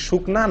বললাম, যদি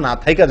শুকনা না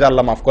থাইকা যা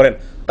আল্লাহ মাফ করেন,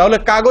 তাহলে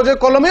কাগজে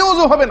কলমে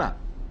ওজু হবে না,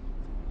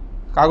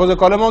 কাগজে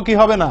কলমেও কি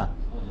হবে না,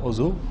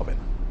 ওজু হবে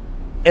না।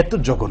 এত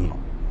জঘন্য,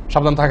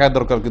 সাবধান থাকার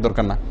দরকার কি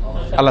দরকার না?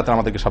 আল্লাহ তাআলা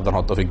আমাদেরকে সাবধান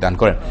হওয়ার তৌফিক দান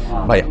করেন।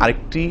 ভাই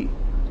আরেকটি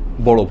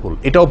বড় ভুল,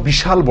 এটাও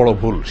বিশাল বড়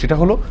ভুল, সেটা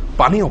হলো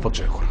পানি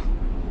অপচয় করা।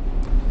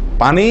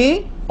 পানি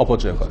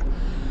অপচয় করা,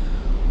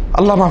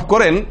 আল্লাহ মাফ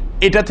করেন,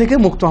 এটা থেকে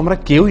মুক্ত আমরা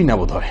কেউই না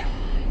বোধ হয়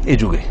এই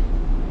যুগে।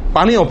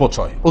 পানি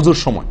অপচয় ওজুর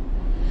সময়।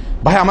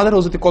 ভাই আমাদের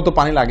ওজুতে কত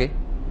পানি লাগে?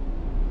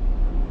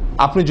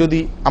 আপনি যদি,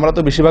 আমরা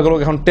তো বেশিরভাগ লোক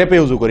এখন ট্যাপে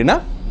ওজু করি না,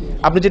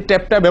 আপনি যে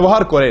ট্যাপটা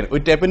ব্যবহার করেন ওই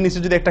ট্যাপের নিচে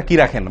যদি একটা কি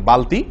রাখেন,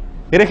 বালতি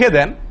রেখে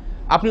দেন,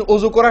 আপনি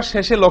ওজু করার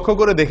শেষে লক্ষ্য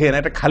করে দেখেন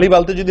একটা খালি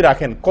বালতি যদি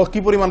রাখেন, কি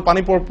পরিমাণ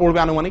পানি পড়বে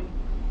আনুমানিক?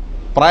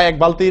 প্রায় এক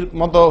বালতির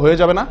মতো হয়ে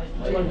যাবে না?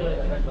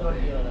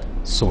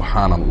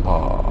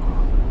 সুবহানাল্লাহ,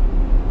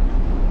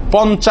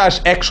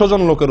 50-100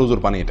 জন লোকের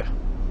ওজুর পানি এটা।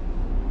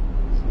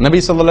 নবী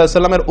সাল্লাল্লাহু আলাইহি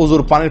ওয়াসাল্লামের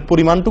ওজুর পানির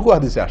পরিমাণটুকু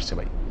হাদিসে আসছে।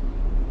 ভাই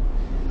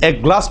এক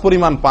গ্লাস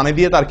পরিমাণ পানি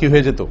দিয়ে তার কি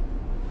হয়ে যেত?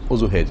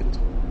 ওজু হয়ে যেত।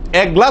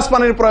 এক গ্লাস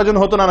পানির প্রয়োজন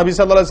হতো না নবী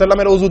সাল্লাল্লাহু আলাইহি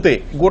ওয়াসাল্লামের ওজুতে,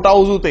 গোটা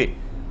ওজুতে।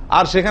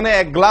 আর সেখানে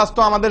এক গ্লাস তো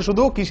আমাদের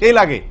শুধু কিসেই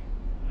লাগে?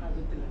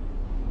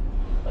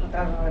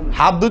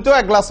 হাত ধুতেও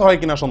এক গ্লাস হয়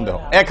কিনা সন্দেহ,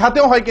 এক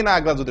হাতেও হয় কিনা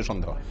এক গ্লাস ধুতে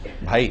সন্দেহ।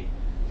 ভাই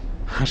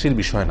হাসির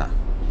বিষয় না,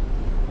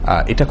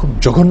 এটা খুব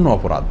জঘন্য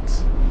অপরাধ,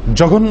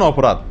 জঘন্য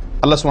অপরাধ।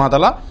 আল্লাহ সুবহানাহু ওয়া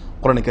তাআলা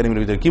কোরআনে কারীমের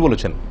ভিতরে কি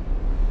বলেছেন?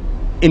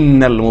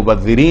 ইন্নাল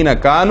মুবাযযিরিনা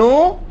কানু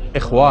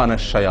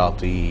ইখওয়ানাশ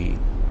শায়াতিন,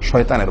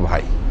 শয়তানের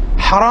ভাই।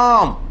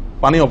 হারাম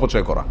পানি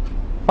অপচয় করা,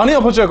 পানি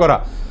অপচয় করা।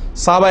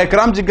 সাহাবা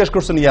একরাম জিজ্ঞেস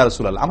করছেন, ইয়া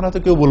রাসূলুল্লাহ, আমরা তো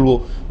কেউ বলবো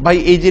ভাই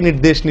এই যে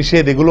নির্দেশ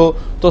নিষেধ এগুলো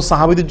তো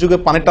সাহাবীদের যুগে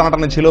পানির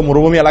টানাটানি ছিল,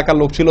 মরুভূমি এলাকার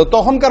লোক ছিল,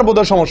 তখনকার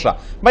বোধহয় সমস্যা।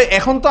 ভাই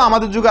এখন তো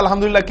আমাদের যুগে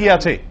আলহামদুলিল্লাহ কি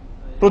আছে?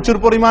 প্রচুর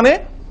পরিমাণে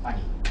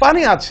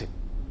পানি আছে,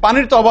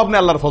 পানির তো অভাব নেই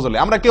আল্লাহর ফজলে।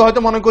 আমরা কেউ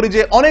হয়তো মনে করি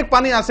যে অনেক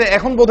পানি আছে,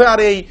 এখন বোধহয় আর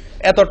এই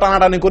এত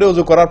টানাটানি করে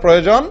ওযু করার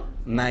প্রয়োজন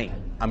নাই।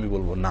 আমি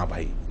বলবো না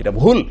ভাই, এটা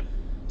ভুল।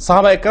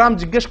 সাহাবা একরাম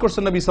জিজ্ঞেস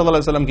করছেন নবী সাল্লাল্লাহু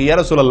আলাইহি ওয়াসাল্লামকে, ইয়া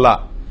রাসূলুল্লাহ,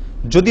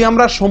 যদি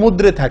আমরা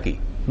সমুদ্রে থাকি,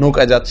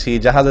 নৌকায় যাচ্ছি,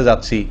 জাহাজে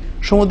যাচ্ছি,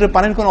 সমুদ্রে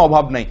পানির কোনো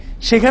অভাব নাই,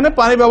 সেখানে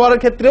পানি ব্যবহারের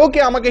ক্ষেত্রেও কি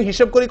আমাকে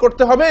হিসাব করে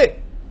করতে হবে?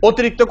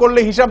 অতিরিক্ত করলে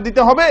হিসাব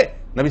দিতে হবে?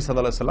 নবী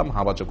সাল্লাল্লাহু আলাইহি ওয়াসাল্লাম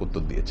হাবাচক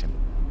উত্তর দিয়েছেন।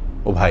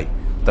 ও ভাই,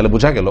 তাহলে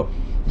বোঝা গেল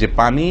যে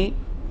পানি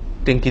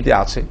ট্যাঙ্কিতে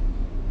আছে,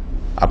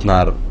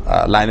 আপনার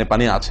লাইনে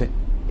পানি আছে,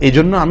 এই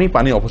জন্য আমি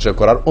পানি অপচয়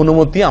করার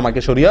অনুমতি আমাকে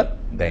শরীয়ত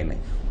দেয় নাই।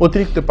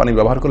 অতিরিক্ত পানি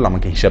ব্যবহার করলে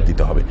আমাকে হিসাব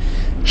দিতে হবে।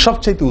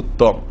 সবচেয়ে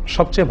উত্তম,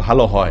 সবচেয়ে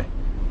ভালো হয়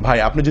ভাই,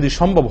 আপনি যদি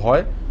সম্ভব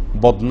হয়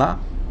বদনা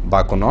বা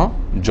কোনো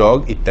জগ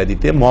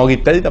ইত্যাদিতে, মগ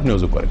ইত্যাদিতে আপনি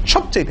ওযু করেন,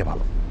 সবচেয়ে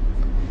ভালো।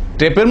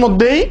 টেপের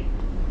মধ্যেই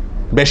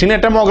বেসিনে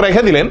একটা মগ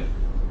রেখে দিলেন,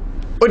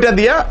 ওইটা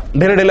দিয়া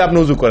ঢেলে ঢেলে আপনি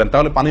ওযু করেন,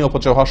 তাহলে পানি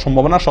অপচয় হওয়ার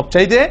সম্ভাবনা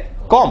সবচাইতে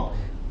কম।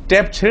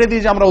 ট্যাপ ছেড়ে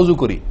দিয়ে যে আমরা ওযু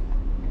করি,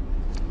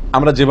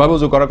 আমরা যেভাবে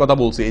ওযু করার কথা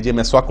বলছি, এই যে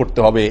মেসওয়াক করতে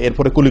হবে,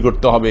 এরপরে কুলি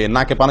করতে হবে,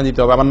 নাকে পানি দিতে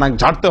হবে, আবার নাক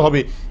ঝাড়তে হবে,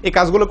 এই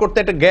কাজগুলো করতে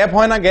একটা গ্যাপ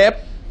হয় না? গ্যাপ,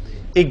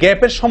 এই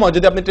গ্যাপের সময়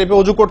যদি আপনি টেপে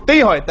ওযু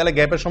করতেই হয়, তাহলে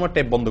গ্যাপের সময়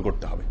টেপ বন্ধ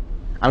করতে হবে।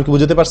 আমি কি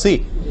বুঝতে পারছি?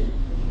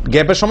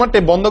 গ্যাপের সময়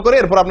টেপ বন্ধ করে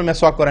এরপর আপনি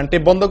মেসওয়াক করেন,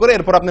 টেপ বন্ধ করে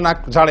এরপর আপনি নাক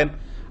ঝাড়েন।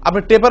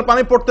 আপনি টেপের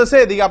পানি পড়তেছে,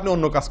 এদিকে আপনি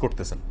অন্য কাজ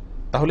করতেছেন,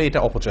 তাহলে এটা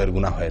অপচয়ের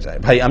গুনাহ হয়ে যায়।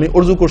 ভাই আমি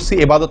ওযু করছি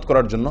ইবাদত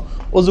করার জন্য,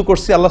 ওযু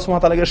করছি আল্লাহ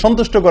সুবহানাহু ওয়া তাআলাকে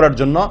সন্তুষ্ট করার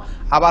জন্য,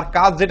 আবার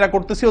কাজ যেটা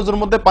করতেছি ওযুর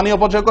মধ্যে পানি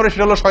অপচয় করে,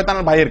 সেটা হলো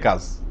শয়তানের ভাইয়ের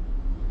কাজ,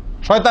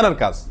 শয়তানের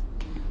কাজ।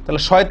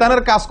 তাহলে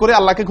শয়তানের কাজ করে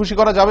আল্লাহকে খুশি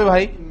করা যাবে?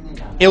 ভাই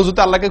এই ওযুতে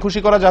আল্লাহকে খুশি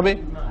করা যাবে?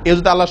 এই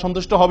ওযুতে আল্লাহ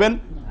সন্তুষ্ট হবেন?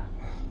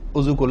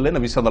 ওযু করলে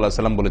নবী সাল্লাল্লাহু আলাইহি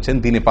ওয়াসাল্লাম বলেছেন,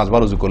 দিনে 5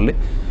 বার ওযু করলে,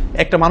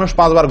 একটা মানুষ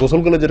 5 বার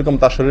গোসল করলে যেরকম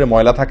তার শরীরে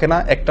ময়লা থাকে না,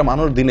 একটা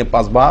মানুষ দিনে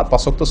 5 বার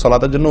 5 ওয়াক্ত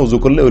সালাতের জন্য ওযু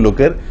করলে ওই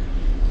লোকের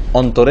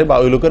অন্তরে বা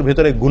ওই লোকের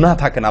ভেতরে গুনাহ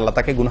থাকে না, আল্লাহ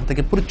তাকে গুনাহ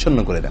থেকে পরিচ্ছন্ন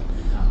করে দেন,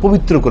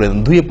 পবিত্র করে দেন,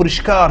 ধুয়ে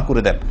পরিষ্কার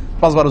করে দেন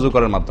 5 বার ওযু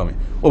করার মাধ্যমে।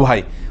 ও ভাই,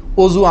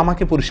 ওযু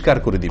আমাকে পরিষ্কার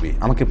করে দিবে,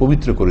 আমাকে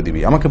পবিত্র করে দিবে,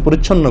 আমাকে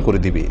পরিচ্ছন্ন করে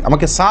দিবে,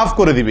 আমাকে সাফ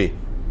করে দিবে।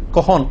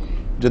 কখন?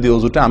 যদি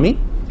ওযুটা আমি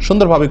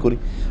সুন্দরভাবে করি।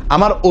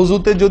 আমার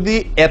অজুতে যদি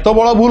এত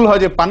বড় ভুল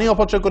হয় যে পানি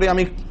অপচয় করে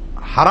আমি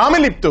হারামে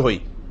লিপ্ত হই,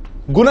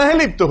 গুনাহে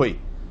লিপ্ত হই,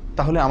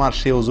 তাহলে আমার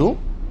সে অজু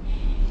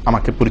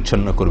আমাকে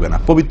পরিচ্ছন্ন করবে না,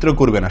 পবিত্র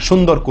করবে না,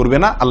 সুন্দর করবে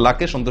না,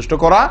 আল্লাহকে সন্তুষ্ট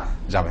করা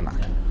যাবে না।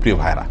 প্রিয়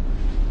ভাইরা,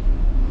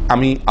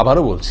 আমি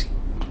আবারও বলছি,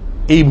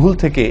 এই ভুল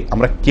থেকে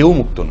আমরা কেউ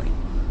মুক্ত নই।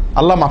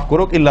 আল্লাহ মাফ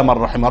করুক, ইল্লা মার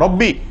রাহিমা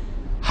রব্বি,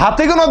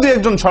 হাতে গোনা দুই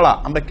একজন ছাড়া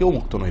আমরা কেউ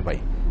মুক্ত নই ভাই।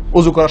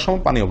 অজু করার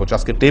সময় পানি অপচয়,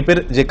 আজকে টেপের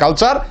যে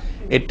কালচার,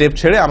 এই টেপ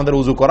ছেড়ে আমাদের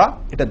অজু করা,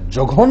 এটা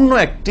জঘন্য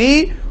একটি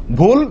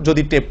ভুল।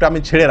 যদি টেপটা আমি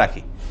ছেড়ে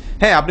রাখি,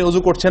 হ্যাঁ আপনি অজু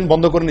করছেন,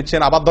 বন্ধ করে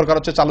নিচ্ছেন, আবার দরকার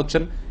হচ্ছে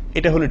চালাচ্ছেন,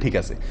 এটা হলে ঠিক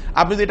আছে।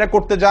 আপনি যদি এটা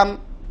করতে যান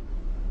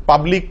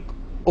পাবলিক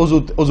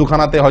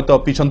অজুখানাতে, হয়তো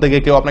পিছন থেকে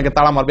কেউ আপনাকে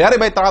তাড়া মারবে, আরে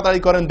ভাই তাড়াতাড়ি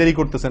করেন, দেরি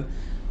করতেছেন,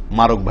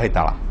 মারুক ভাই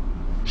তাড়া,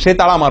 সে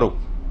তাড়া মারুক,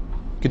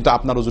 কিন্তু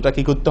আপনার অজুটা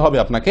কি করতে হবে?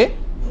 আপনাকে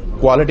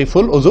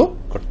কোয়ালিটিফুল অজু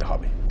করতে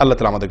হবে। আল্লাহ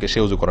তাআলা আমাদেরকে সে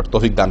অজু করার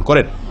তৌফিক দান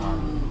করেন।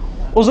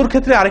 অজুর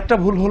ক্ষেত্রে আরেকটা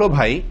ভুল হলো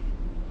ভাই,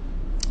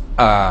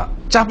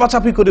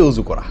 চাপাচাপি করে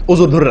অজু করা,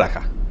 অজু ধরে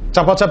রাখা,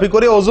 চাপাচাপি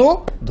করে অজু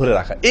ধরে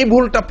রাখা। এই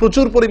ভুলটা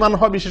প্রচুর পরিমাণ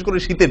হয়, বিশেষ করে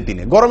শীতের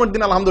দিনে। গরমের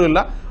দিনে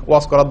আলহামদুলিল্লাহ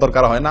ওয়াজ করার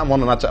দরকার হয় না,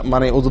 মনে না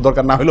মানে অজু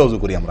দরকার না হলে অজু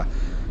করি আমরা,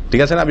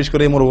 ঠিক আছে না, বিশেষ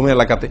করে এই মরুভূমি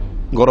এলাকাতে,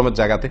 গরমের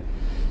জায়গাতে।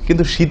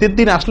 কিন্তু শীতের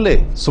দিন আসলে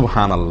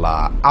সুবহানাল্লাহ,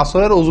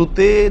 আসরের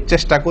অজুতে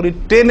চেষ্টা করি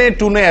টেনে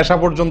টুনে এসা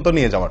পর্যন্ত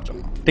নিয়ে যাওয়ার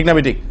জন্য, ঠিক না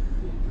ঠিক?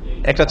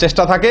 একটা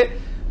চেষ্টা থাকে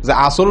যে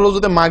আসরের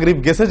অজুতে মাগরিব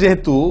গেছে,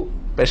 যেহেতু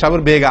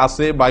পেশাবের বেগ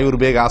আছে, বায়ুর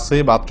বেগ আছে,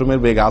 বাথরুমের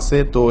বেগ আছে,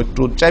 তো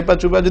একটু চাইপা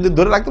চুপা যদি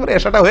ধরে রাখতে পারে,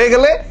 এসাটা হয়ে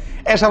গেলে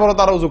এসা বড়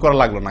তারা উজু করা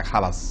লাগলো না,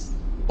 খালাস,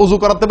 উজু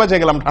করাতে বেঁচে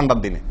গেলাম ঠান্ডার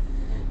দিনে,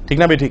 ঠিক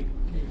না ঠিক?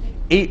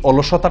 এই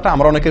অলসতাটা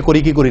আমরা অনেকে করি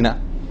কি করি না,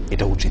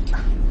 এটা উচিত না।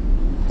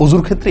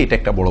 উজুর ক্ষেত্রে এটা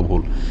একটা বড়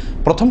ভুল।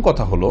 প্রথম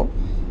কথা হলো,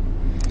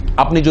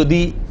 আপনি যদি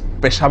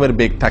পেশাবের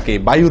বেগ থাকে,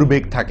 বায়ুর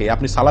বেগ থাকে,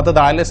 আপনি সালাতে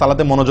দাঁড়ালে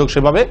সালাতে মনোযোগ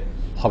সেভাবে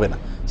হবে না।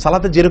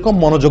 সালাতে যেরকম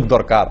মনোযোগ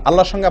দরকার,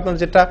 আল্লাহর সঙ্গে আপনার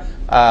যেটা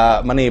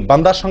মানে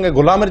বান্দার সঙ্গে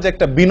গোলামের যে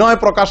একটা বিনয়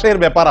প্রকাশের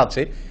ব্যাপার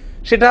আছে,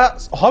 সেটা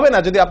হবে না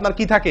যদি আপনার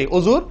কি থাকে,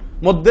 অজুর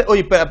মধ্যে ওই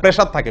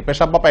প্রেসার থাকে,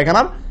 পেশাব বা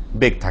পায়খানার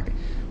বেগ থাকে।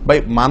 ভাই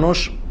মানুষ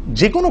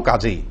যে কোনো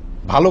কাজেই,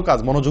 ভালো কাজ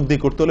মনোযোগ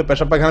দিয়ে করতে হলে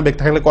পেশাব পায়খানার বেগ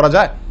থাকলে করা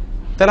যায়?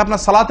 তাহলে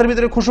আপনার সালাতের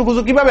ভিতরে খুশু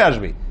খুশু কিভাবে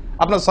আসবে?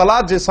 আপনার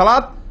সালাত, যে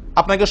সালাত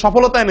আপনাকে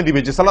সফলতা এনে দিবে,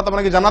 যে সালাত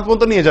আপনাকে জান্নাত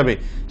পর্যন্ত নিয়ে যাবে,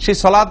 সেই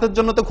সালাতের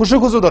জন্য তো খুশু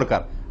খুশু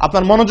দরকার,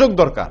 আপনার মনোযোগ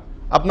দরকার,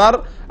 আপনার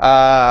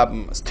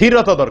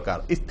স্থিরতা দরকার।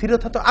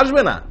 স্থিরতা তো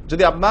আসবে না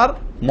যদি আপনার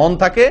মন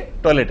থাকে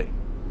টয়লেটে।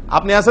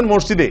 আপনি আছেন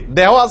মসজিদে,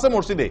 দেহ আছে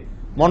মসজিদে,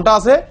 মনটা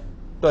আছে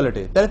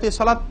টয়লেটে, তাহলে তো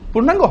সালাত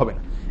পূর্ণাঙ্গ হবে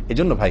না। এই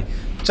জন্য ভাই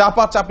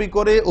চাপা চাপি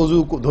করে অজু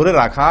ধরে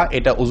রাখা,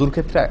 এটা অজুর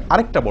ক্ষেত্রে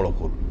আরেকটা বড়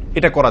ভুল,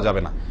 এটা করা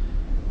যাবে না।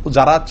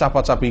 যারা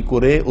চাপাচাপি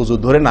করে অজু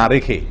ধরে না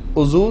রেখে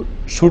অজু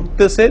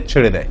ছুটতেছে,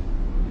 ছেড়ে দেয়,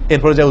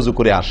 এরপরে যা উজু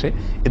করে আসে,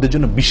 এদের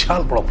জন্য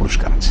বিশাল বড়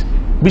পুরস্কার আছে,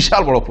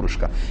 বিশাল বড়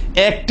পুরস্কার,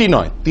 একটি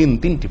নয়,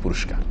 তিনটি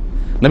পুরস্কার।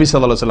 নবী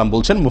সাল্লাল্লাহু আলাইহি ওয়াসাল্লাম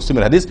বলছেন,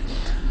 মুসলিমের হাদিস,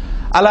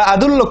 আলা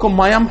আদুল্লুকুম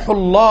মা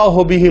ইয়ামহুল্লাহু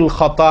বিহিল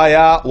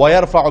খাতায়া ওয়া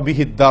ইয়ারফাউ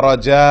বিহিদ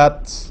দারাজাত।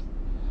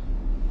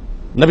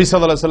 নবী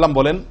সাল্লাল্লাহু আলাইহি ওয়াসাল্লাম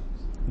বলেন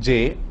যে,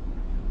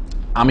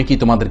 আমি কি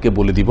তোমাদেরকে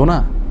বলে দিব না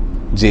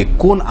যে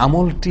কোন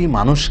আমলটি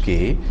মানুষকে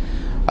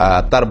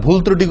তার ভুল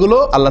ত্রুটিগুলো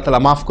আল্লাহ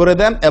তাআলা মাফ করে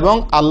দেন এবং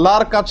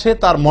আল্লাহর কাছে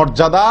তার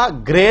মর্যাদা,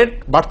 গ্রেড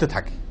বাড়তে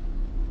থাকে,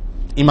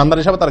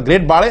 ইমানদার হিসাবে তার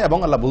গ্রেড বাড়ে এবং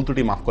আল্লাহ ভুল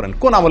ত্রুটি মাফ করেন।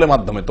 কোন আমলের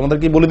মাধ্যমে? তোমাদের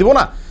কি বলে দিব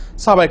না?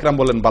 সাহাবা ইকরাম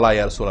বললেন, বালা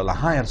ইয়া রাসূলুল্লাহ,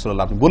 হ্যাঁ ইয়া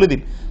রাসূলুল্লাহ, আপনি বলে দিন।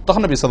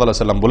 তখন নবী সাল্লাল্লাহু আলাইহি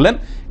ওয়াসাল্লাম বললেন,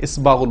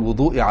 ইসবাগুল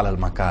wudu'i আলাল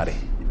মাকারিহ,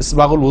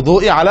 ইসবাগুল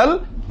wudu'i আলাল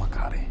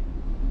মাকারিহ।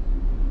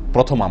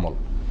 প্রথম আমল,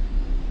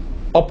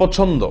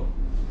 অপছন্দ,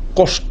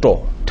 কষ্ট,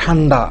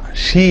 ঠান্ডা,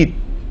 শীত,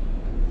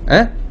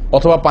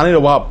 অথবা পানির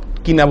অভাব,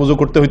 কিনা বুঝু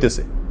করতে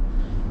হইতেছে,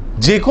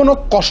 যে কোনো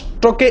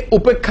কষ্টকে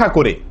উপেক্ষা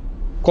করে,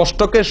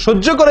 কষ্টকে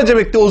সহ্য করে যে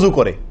ব্যক্তি অজু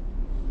করে,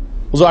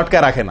 অজু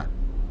আটকায় রাখে না,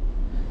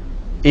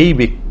 এই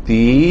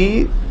ব্যক্তি,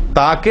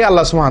 তাকে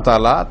আল্লাহ সুবহানাহু ওয়া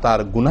তাআলা তার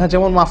গুনাহ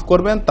যেমন মাফ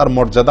করবেন, তার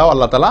মর্যাদাও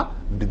আল্লাহ তাআলা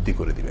বৃদ্ধি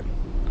করে দিবেন।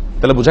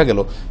 তাহলে বোঝা গেল,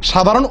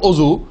 সাধারণ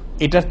অজু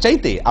এটার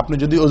চাইতে আপনি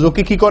যদি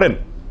অজুকে কি করেন,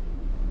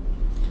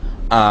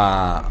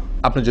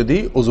 আপনি যদি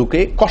অজুকে,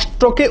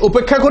 কষ্টকে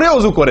উপেক্ষা করে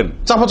অজু করেন,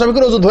 চাপাচাপি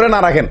করে অজু ধরে না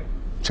রাখেন,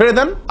 ছেড়ে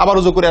দেন, আবার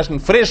অজু করে আসেন,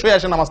 ফ্রেশ হয়ে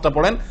আসেন, নামাজটা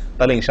পড়েন,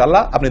 তাহলে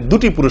ইনশাআল্লাহ আপনি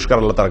দুটি পুরস্কার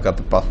আল্লাহ তাআলার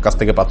কাছ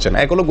থেকে পাচ্ছেন।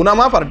 এক হলো গুনাহ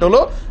মাফ, আর একটা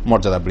হলো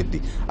মর্যাদা বৃদ্ধি।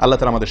 আল্লাহ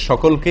তাআলা আমাদের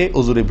সকলকে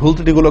অজুর ভুল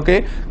ত্রুটিগুলোকে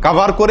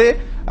কভার করে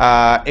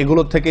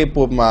এগুলো থেকে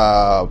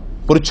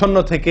পরিচ্ছন্ন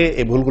থেকে,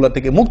 এই ভুলগুলো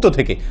থেকে মুক্ত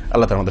থেকে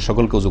আল্লাহ তাআলা আমাদের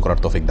সকলকে অজু করার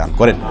তৌফিক দান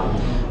করেন।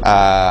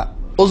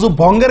 অজু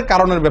ভঙ্গের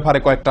কারণের ব্যাপারে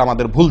কয়েকটা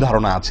আমাদের ভুল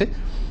ধারণা আছে।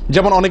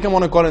 যেমন অনেকে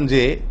মনে করেন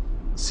যে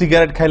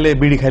সিগারেট খাইলে,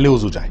 বিড়ি খাইলে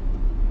অজু যায়।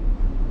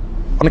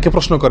 অনেকে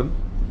প্রশ্ন করেন,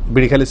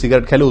 বিড়ি খাইলে,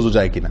 সিগারেট খাইলে অজু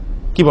যায় কিনা?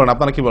 কি বলেন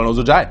আপনারা, কি বলেন,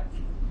 অজু যায়?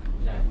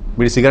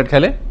 বিড়ি সিগারেট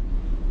খাইলে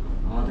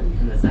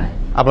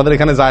আপনাদের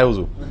এখানে যায়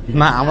অজু?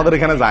 না, আমাদের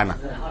এখানে যায় না,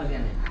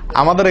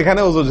 আমাদের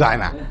এখানে অজু যায়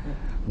না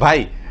ভাই।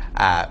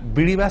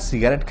 বিড়ি বা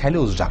সিগারেট খাইলে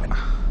অজু যাবে না।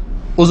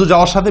 অজু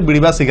যাওয়ার সাথে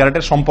বিড়ি বা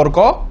সিগারেটের সম্পর্ক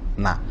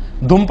না,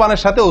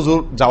 ধূমপানের সাথে অজু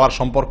যাওয়ার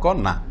সম্পর্ক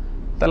না।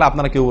 তাহলে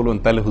আপনারা কেউ বলবেন,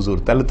 তাহলে হুজুর,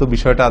 তাহলে তো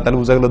বিষয়টা, তাহলে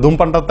বোঝা গেল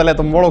ধূমপানটা তাহলে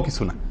এত বড়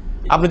কিছু না।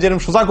 আপনি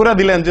যেরকম সোজা করে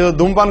দিলেন যে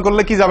ধূমপান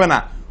করলে কি যাবে না,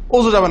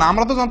 ওযু যাবে না।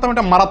 আমরা তো জানতাম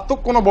এটা মারাত্মক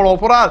কোনো বড়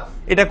অপরাধ,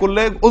 এটা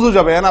করলে ওযু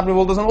যাবে, আপনি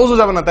বলতেছেন ওযু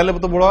যাবে না, তাহলে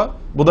তো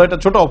বোধহয় এটা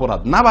ছোট অপরাধ।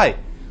 না ভাই,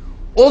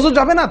 ওযু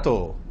যাবে না তো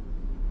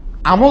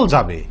আমল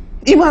যাবে,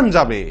 ঈমান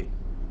যাবে।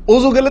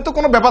 ওযু গেলে তো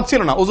কোনো ব্যাপার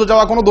ছিল না, ওযু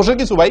যাওয়া কোনো দোষের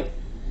কিছু। ভাই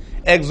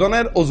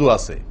একজনের ওযু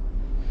আছে,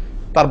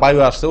 তার বায়ু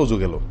আসছে, ওযু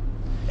গেল।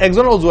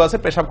 একজনের ওযু আছে,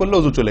 পেশাব করলে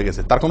ওযু চলে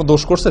গেছে, তার কোনো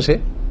দোষ করছে সে?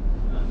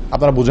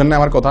 আপনারা বুঝেন না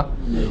আমার কথা?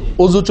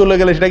 ওযু চলে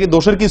গেলে সেটা কি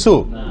দোষের কিছু?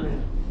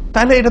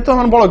 তাহলে এটা তো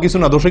আমার বড় কিছু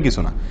না, দোষের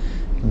কিছু না।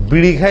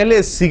 বিড়ি খাইলে,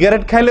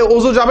 সিগারেট খাইলে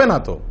ওযু যাবে না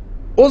তো,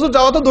 ওযু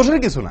যাওয়া তো দোষের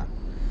কিছু না।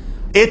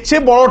 এর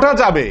চেয়ে বড়টা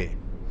যাবে,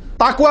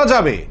 তাকওয়া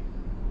যাবে।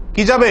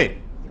 কি যাবে?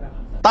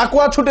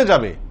 তাকওয়া ছুটে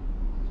যাবে,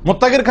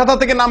 মুত্তাকির খাতা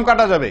থেকে নাম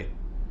কাটা যাবে।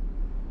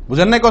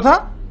 বুঝেন না কথা?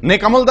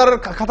 নেক আমলদারের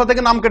খাতা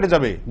থেকে নাম কেটে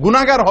যাবে,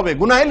 গুনাহগার হবে,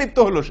 গুনাহে লিপ্ত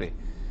হলো সে।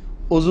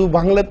 ওযু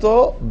ভাঙলে তো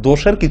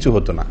দোষের কিছু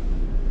হতো না,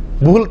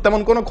 ভুল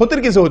তেমন কোনো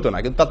ক্ষতির কিছু হতো না,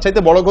 কিন্তু তার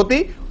চাইতে বড় ক্ষতি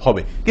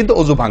হবে। কিন্তু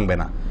ওযু ভাঙবে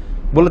না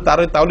বলে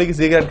তাহলে কি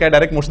সিগারেট খায়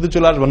ডাইরেক্ট মসজিদে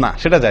চলে আসবো? না,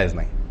 সেটা জায়েজ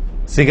নাই।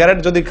 সিগারেট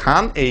যদি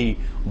খান, এই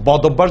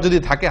বদ অভ্যাস যদি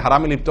থাকে,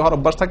 হারামে লিপ্ত হওয়ার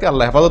অভ্যাস থাকে,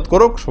 আল্লাহ হেফাজত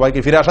করুক, সবাইকে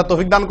ফিরে আসার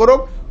তৌফিক দান করুক।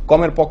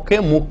 কমের পক্ষে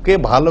মুখকে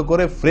ভালো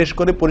করে ফ্রেশ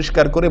করে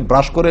পরিষ্কার করে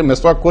ব্রাশ করে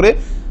মেসওয়াক করে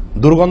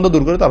দুর্গন্ধ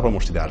দূর করে তারপর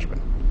মসজিদে আসবেন।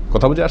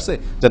 কথা বুঝে আসছে?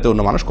 যাতে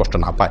অন্য মানুষ কষ্ট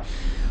না পায়।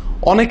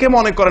 অনেকে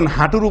মনে করেন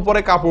হাঁটুর উপরে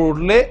কাপড়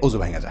উঠলে ওযু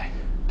ভেঙে যায়,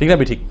 ঠিক না?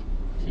 ঠিক।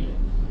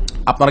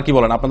 আপনারা কি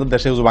বলেন? আপনাদের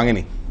দেশে ওযু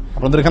ভাঙেনি?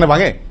 আপনাদের এখানে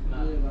ভাঙে?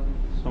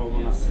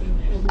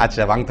 আচ্ছা,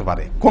 ভাঙতে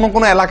পারে। কোন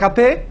কোন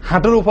এলাকাতে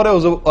হাঁটুর উপরে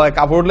ওযু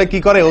কাপড় উঠলে কি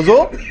করে? ওযু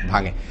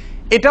ভাঙে।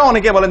 এটা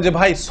অনেকে বলেন যে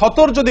ভাই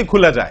সতর যদি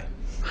খুলে যায়,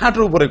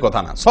 হাঁটুর উপরে কথা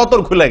না, সতর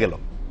খুলে গেল,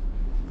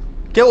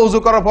 কেউ ওযু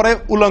করার পরে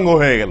উলঙ্গ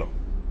হয়ে গেল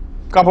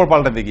কাপড়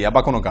পাল্টাতে গিয়া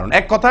বা কোনো কারণ,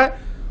 এক কথায়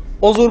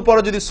ওযুর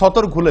পরে যদি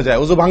সতর খুলে যায়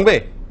ওযু ভাঙবে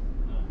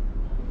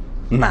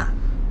না।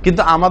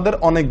 কিন্তু আমাদের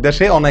অনেক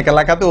দেশে অনেক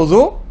এলাকাতে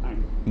ওযু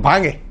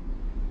ভাঙে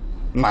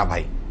না।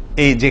 ভাই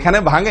এই যেখানে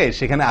ভাঙে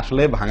সেখানে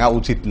আসলে ভাঙা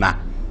উচিত না।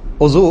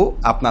 ওযু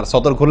আপনার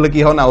সতর খুললে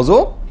কি হয় না? ওযু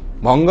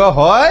ভঙ্গ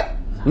হয়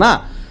না।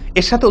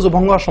 এর সাথে ওযু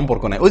ভঙ্গ হওয়ার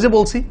সম্পর্ক নেই। ওই যে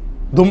বলছি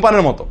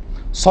ধূমপানের মতো,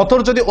 সতর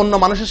যদি অন্য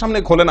মানুষের সামনে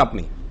খোলেন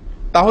আপনি,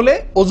 তাহলে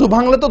ওযু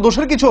ভাঙলে তো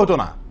দোষের কিছু হতো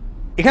না।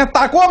 এখানে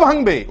তাকওয়া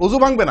ভাঙবে, ওযু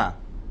ভাঙবে না।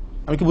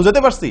 আমি কি বুঝাতে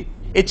পারছি?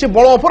 এর চেয়ে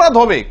বড় অপরাধ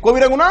হবে,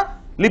 কবিরা গুনাহ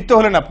লিপ্ত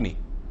হলেন আপনি,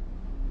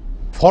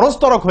 ফরজ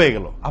তরক হয়ে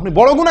গেল, আপনি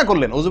বড় গুনাহ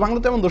করলেন। ওযু ভাঙলে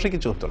তো এমন দোষে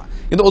কিছু হতো না,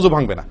 কিন্তু ওযু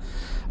ভাঙবে না।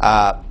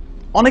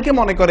 অনেকে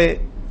মনে করে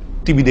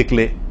টিভি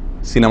দেখলে,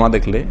 সিনেমা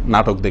দেখলে,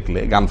 নাটক দেখলে,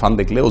 গান ফান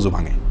দেখলে ওযু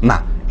ভাঙে না।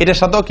 এটার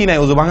সাথেও কি নাই?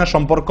 ওযু ভাঙার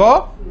সম্পর্ক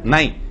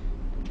নাই।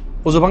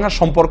 ওযু ভাঙার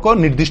সম্পর্ক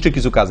নির্দিষ্ট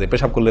কিছু কাজে,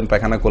 পেশাব করলেন,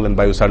 পায়খানা করলেন,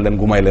 বায়ু ছাড়লেন,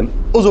 ঘুমাইলেন,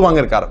 ওযু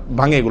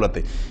ভাঙে এগুলাতে।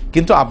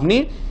 কিন্তু আপনি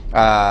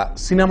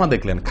সিনেমা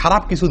দেখলেন,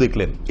 খারাপ কিছু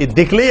দেখলেন, এই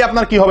দেখলেই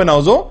আপনার কি হবে না?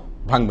 ওযু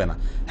ভাঙবে না।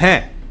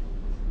 হ্যাঁ,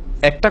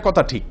 একটা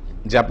কথা ঠিক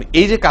যে আপনি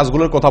এই যে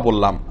কাজগুলোর কথা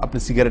বললাম, আপনি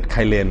সিগারেট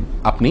খাইলেন,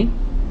 আপনি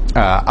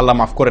আল্লাহ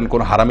মাফ করেন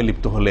কোন হারামে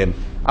লিপ্ত হলেন,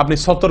 আপনি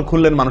সতর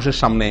খুললেন মানুষের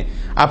সামনে,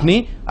 আপনি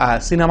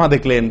সিনেমা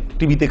দেখলেন,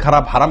 টিভিতে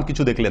খারাপ হারাম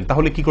কিছু দেখলেন,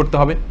 তাহলে কি করতে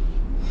হবে?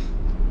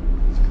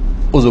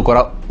 ওযু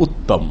করা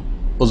উত্তম।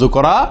 ওযু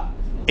করা,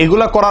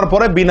 এগুলা করার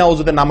পরে বিনা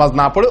ওযুতে নামাজ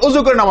না পড়ে ওযু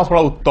করে নামাজ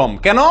পড়া উত্তম।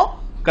 কেন?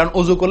 কারণ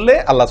ওযু করলে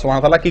আল্লাহ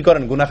সুবহানাহু ওয়া তাআলা কি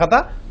করেন? গুনাহ খাতা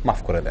মাফ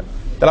করে দেন।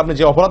 তাহলে আপনি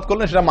যে অপরাধ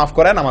করলেন সেটা মাফ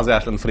করে নামাজে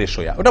আসলেন ফ্রেশ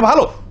হইয়া, ওটা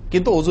ভালো।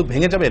 কিন্তু ওযু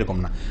ভেঙে যাবে এরকম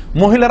না।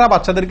 মহিলারা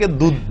বাচ্চাদেরকে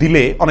দুধ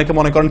দিলে অনেকে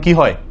মনে করেন কি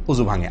হয়?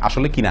 ওযু ভাঙে।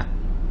 আসলে কি না,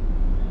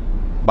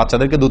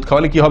 বাচ্চাদেরকে দুধ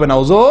খাওয়ালে কি হবে না?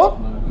 ওযু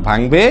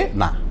ভাঙবে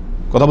না।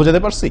 কথা বুঝাতে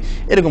পারছি?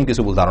 এরকম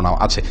কিছু ভুল ধারণাও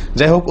আছে।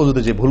 যাই হোক,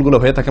 ওযুতে যে ভুলগুলো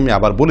হয়ে থাকে আমি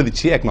আবার বলে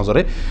দিচ্ছি এক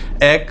নজরে।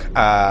 এক,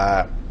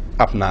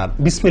 আপনার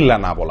বিসমিল্লাহ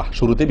না বলা,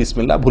 শুরুতে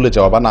বিসমিল্লাহ ভুলে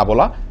যাওয়া বা না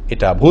বলা,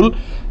 এটা ভুল।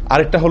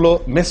 আরেকটা হলো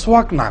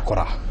মেসওয়াক না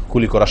করা,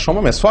 কুলি করার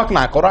সময় মেসওয়াক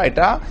না করা,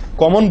 এটা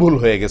কমন ভুল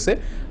হয়ে গেছে।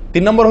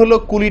 3 নম্বর হলো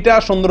কুলিটা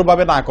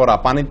সুন্দরভাবে না করা,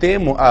 পানিতে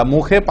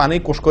মুখে পানি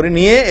কোষ করে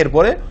নিয়ে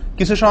এরপরে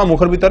কিছু সময়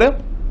মুখের ভিতরে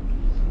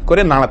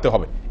করে নাড়াতে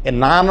হবে।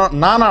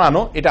 না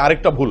নাড়ানো, এটা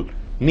আরেকটা ভুল।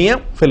 নিয়ে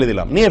ফেলে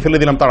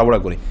দিলাম তাড়াহুড়া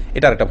করে,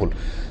 এটা আরেকটা ভুল।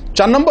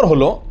 4 নম্বর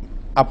হলো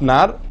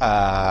আপনার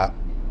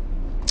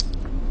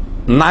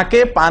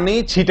নাকে পানি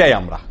ছিটাই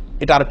আমরা,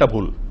 এটা আরেকটা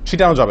ভুল।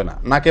 ছিটানো যাবে না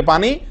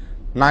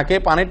নাকে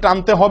পানি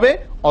টানতে হবে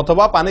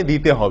অথবা পানি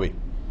দিতে হবে,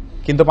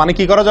 কিন্তু পানি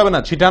কি করা যাবে না?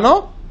 ছিটানো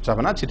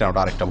যাবে না, ছিটানোটা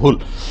আরেকটা ভুল।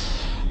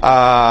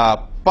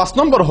 5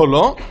 নম্বর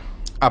হলো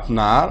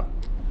আপনার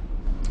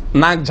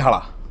নাক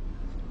ঝাড়া।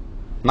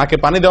 নাকে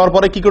পানি দেওয়ার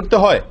পরে কি করতে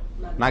হয়?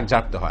 নাক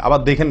ঝাড়তে হয়। আবার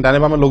দেখেন ডানে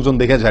বামে লোকজন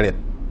দেখে ঝাড়েন,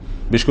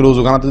 বিশেষ করে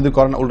উজুখানাতে যদি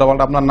করেন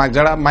উল্টাপাল্টা আপনার নাক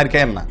ঝাড়া, মার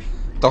খাইয়েন না।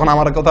 তখন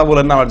আমার কথা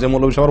বলেন না, আমার যে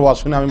মৌলভী সাহেবের ওয়াজ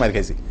শুনে আমি মার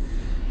খাইছি।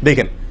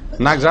 দেখেন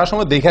নাক ঝাড়ার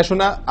সময় দেখে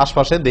শোনা,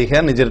 আশপাশে দেখে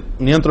নিজের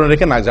নিয়ন্ত্রণে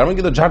রেখে নাক ঝাড়বেন,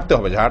 কিন্তু ঝাড়তে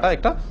হবে। ঝাড়াটা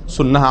একটা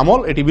সুন্নাহ আমল,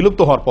 এটি বিলুপ্ত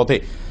হওয়ার পথে।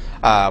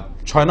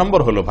 6 নম্বর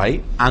হলো ভাই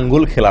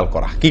আঙ্গুল খেলাল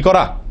করা। কি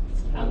করা?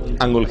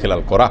 আঙ্গুল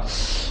খেলাল করা।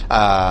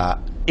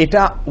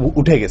 এটা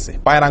উঠে গেছে।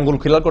 পায়ের আঙ্গুল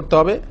খেলাল করতে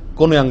হবে,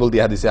 কোন আঙ্গুল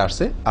দিয়ে হাদিসে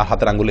আসছে, আর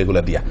হাতের আঙ্গুল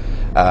এগুলা দিয়া,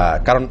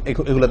 কারণ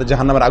এগুলাতে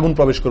জাহান্নামের আগুন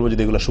প্রবেশ করবে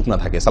যদি এগুলো শুকনা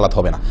থাকে, সালাত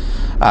হবে না।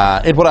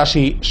 এরপর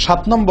আসি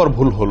 7 নম্বর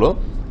ভুল হলো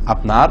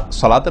আপনার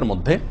সালাতের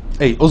মধ্যে,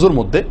 এই ওযুর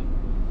মধ্যে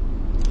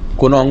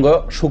কোন অঙ্গ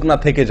শুকনা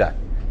থেকে যায়,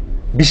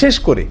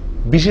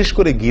 বিশেষ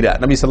করে গিরা।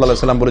 নবী সাল্লাল্লাহু আলাইহি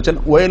ওয়াসাল্লাম বলেছেন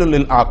ওয়াইলুল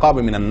লিল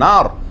আকাবি মিনান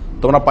নার,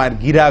 তোমরা পায়ের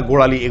গিরা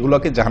গোড়ালি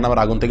এগুলোকে জাহান্নামের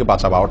আগুন থেকে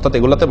বাঁচাবা, অর্থাৎ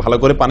এগুলোতে ভালো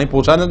করে পানি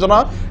পৌঁছানোর জন্য।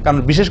 কারণ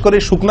বিশেষ করে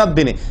শুকনার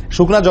দিনে,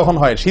 শুকনা যখন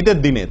হয় শীতের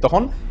দিনে,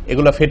 তখন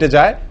এগুলো ফেটে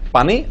যায়,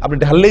 পানি আপনি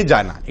ঢাললেই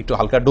যায় না, একটু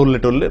হালকা ডললে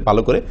টললে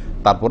ভালো করে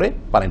তারপরে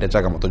পানিটা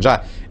জায়গা মতো যায়।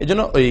 এই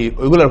জন্য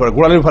ওইগুলোর পরে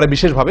গোড়ালির পরে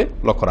বিশেষভাবে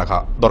লক্ষ্য রাখা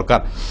দরকার।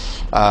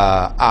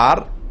 আর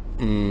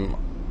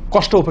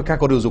কষ্ট উপেক্ষা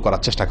করে উজু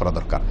করার চেষ্টা করা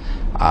দরকার।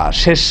 আর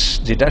শেষ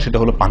যেটা, সেটা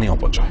হলো পানি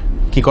অপচয়।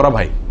 কি করা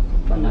ভাই?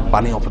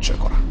 পানি অপচয়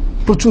করা।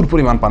 প্রচুর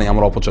পরিমাণ পানি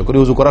আমরা অপচয় করি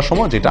উজু করার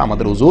সময়, যেটা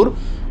আমাদের উজুর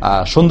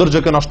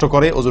সৌন্দর্যকে নষ্ট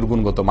করে, উজুর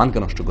গুণগত মানকে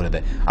নষ্ট করে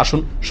দেয়। আসুন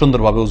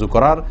সুন্দরভাবে উজু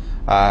করার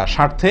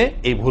স্বার্থে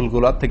এই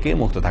ভুলগুলোর থেকে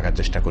মুক্ত থাকার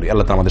চেষ্টা করি।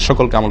 আল্লাহ তাআলা আমাদের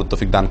সকলকে আমলের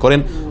তৌফিক দান করেন।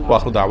 ওয়া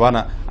আখিরু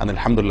দাওয়ানা আনিল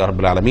হামদুলিল্লাহি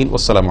রাব্বিল আলামিন।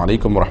 আসসালামু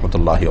আলাইকুম ওয়া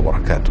রাহমাতুল্লাহি ওয়া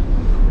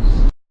বারাকাতুহু।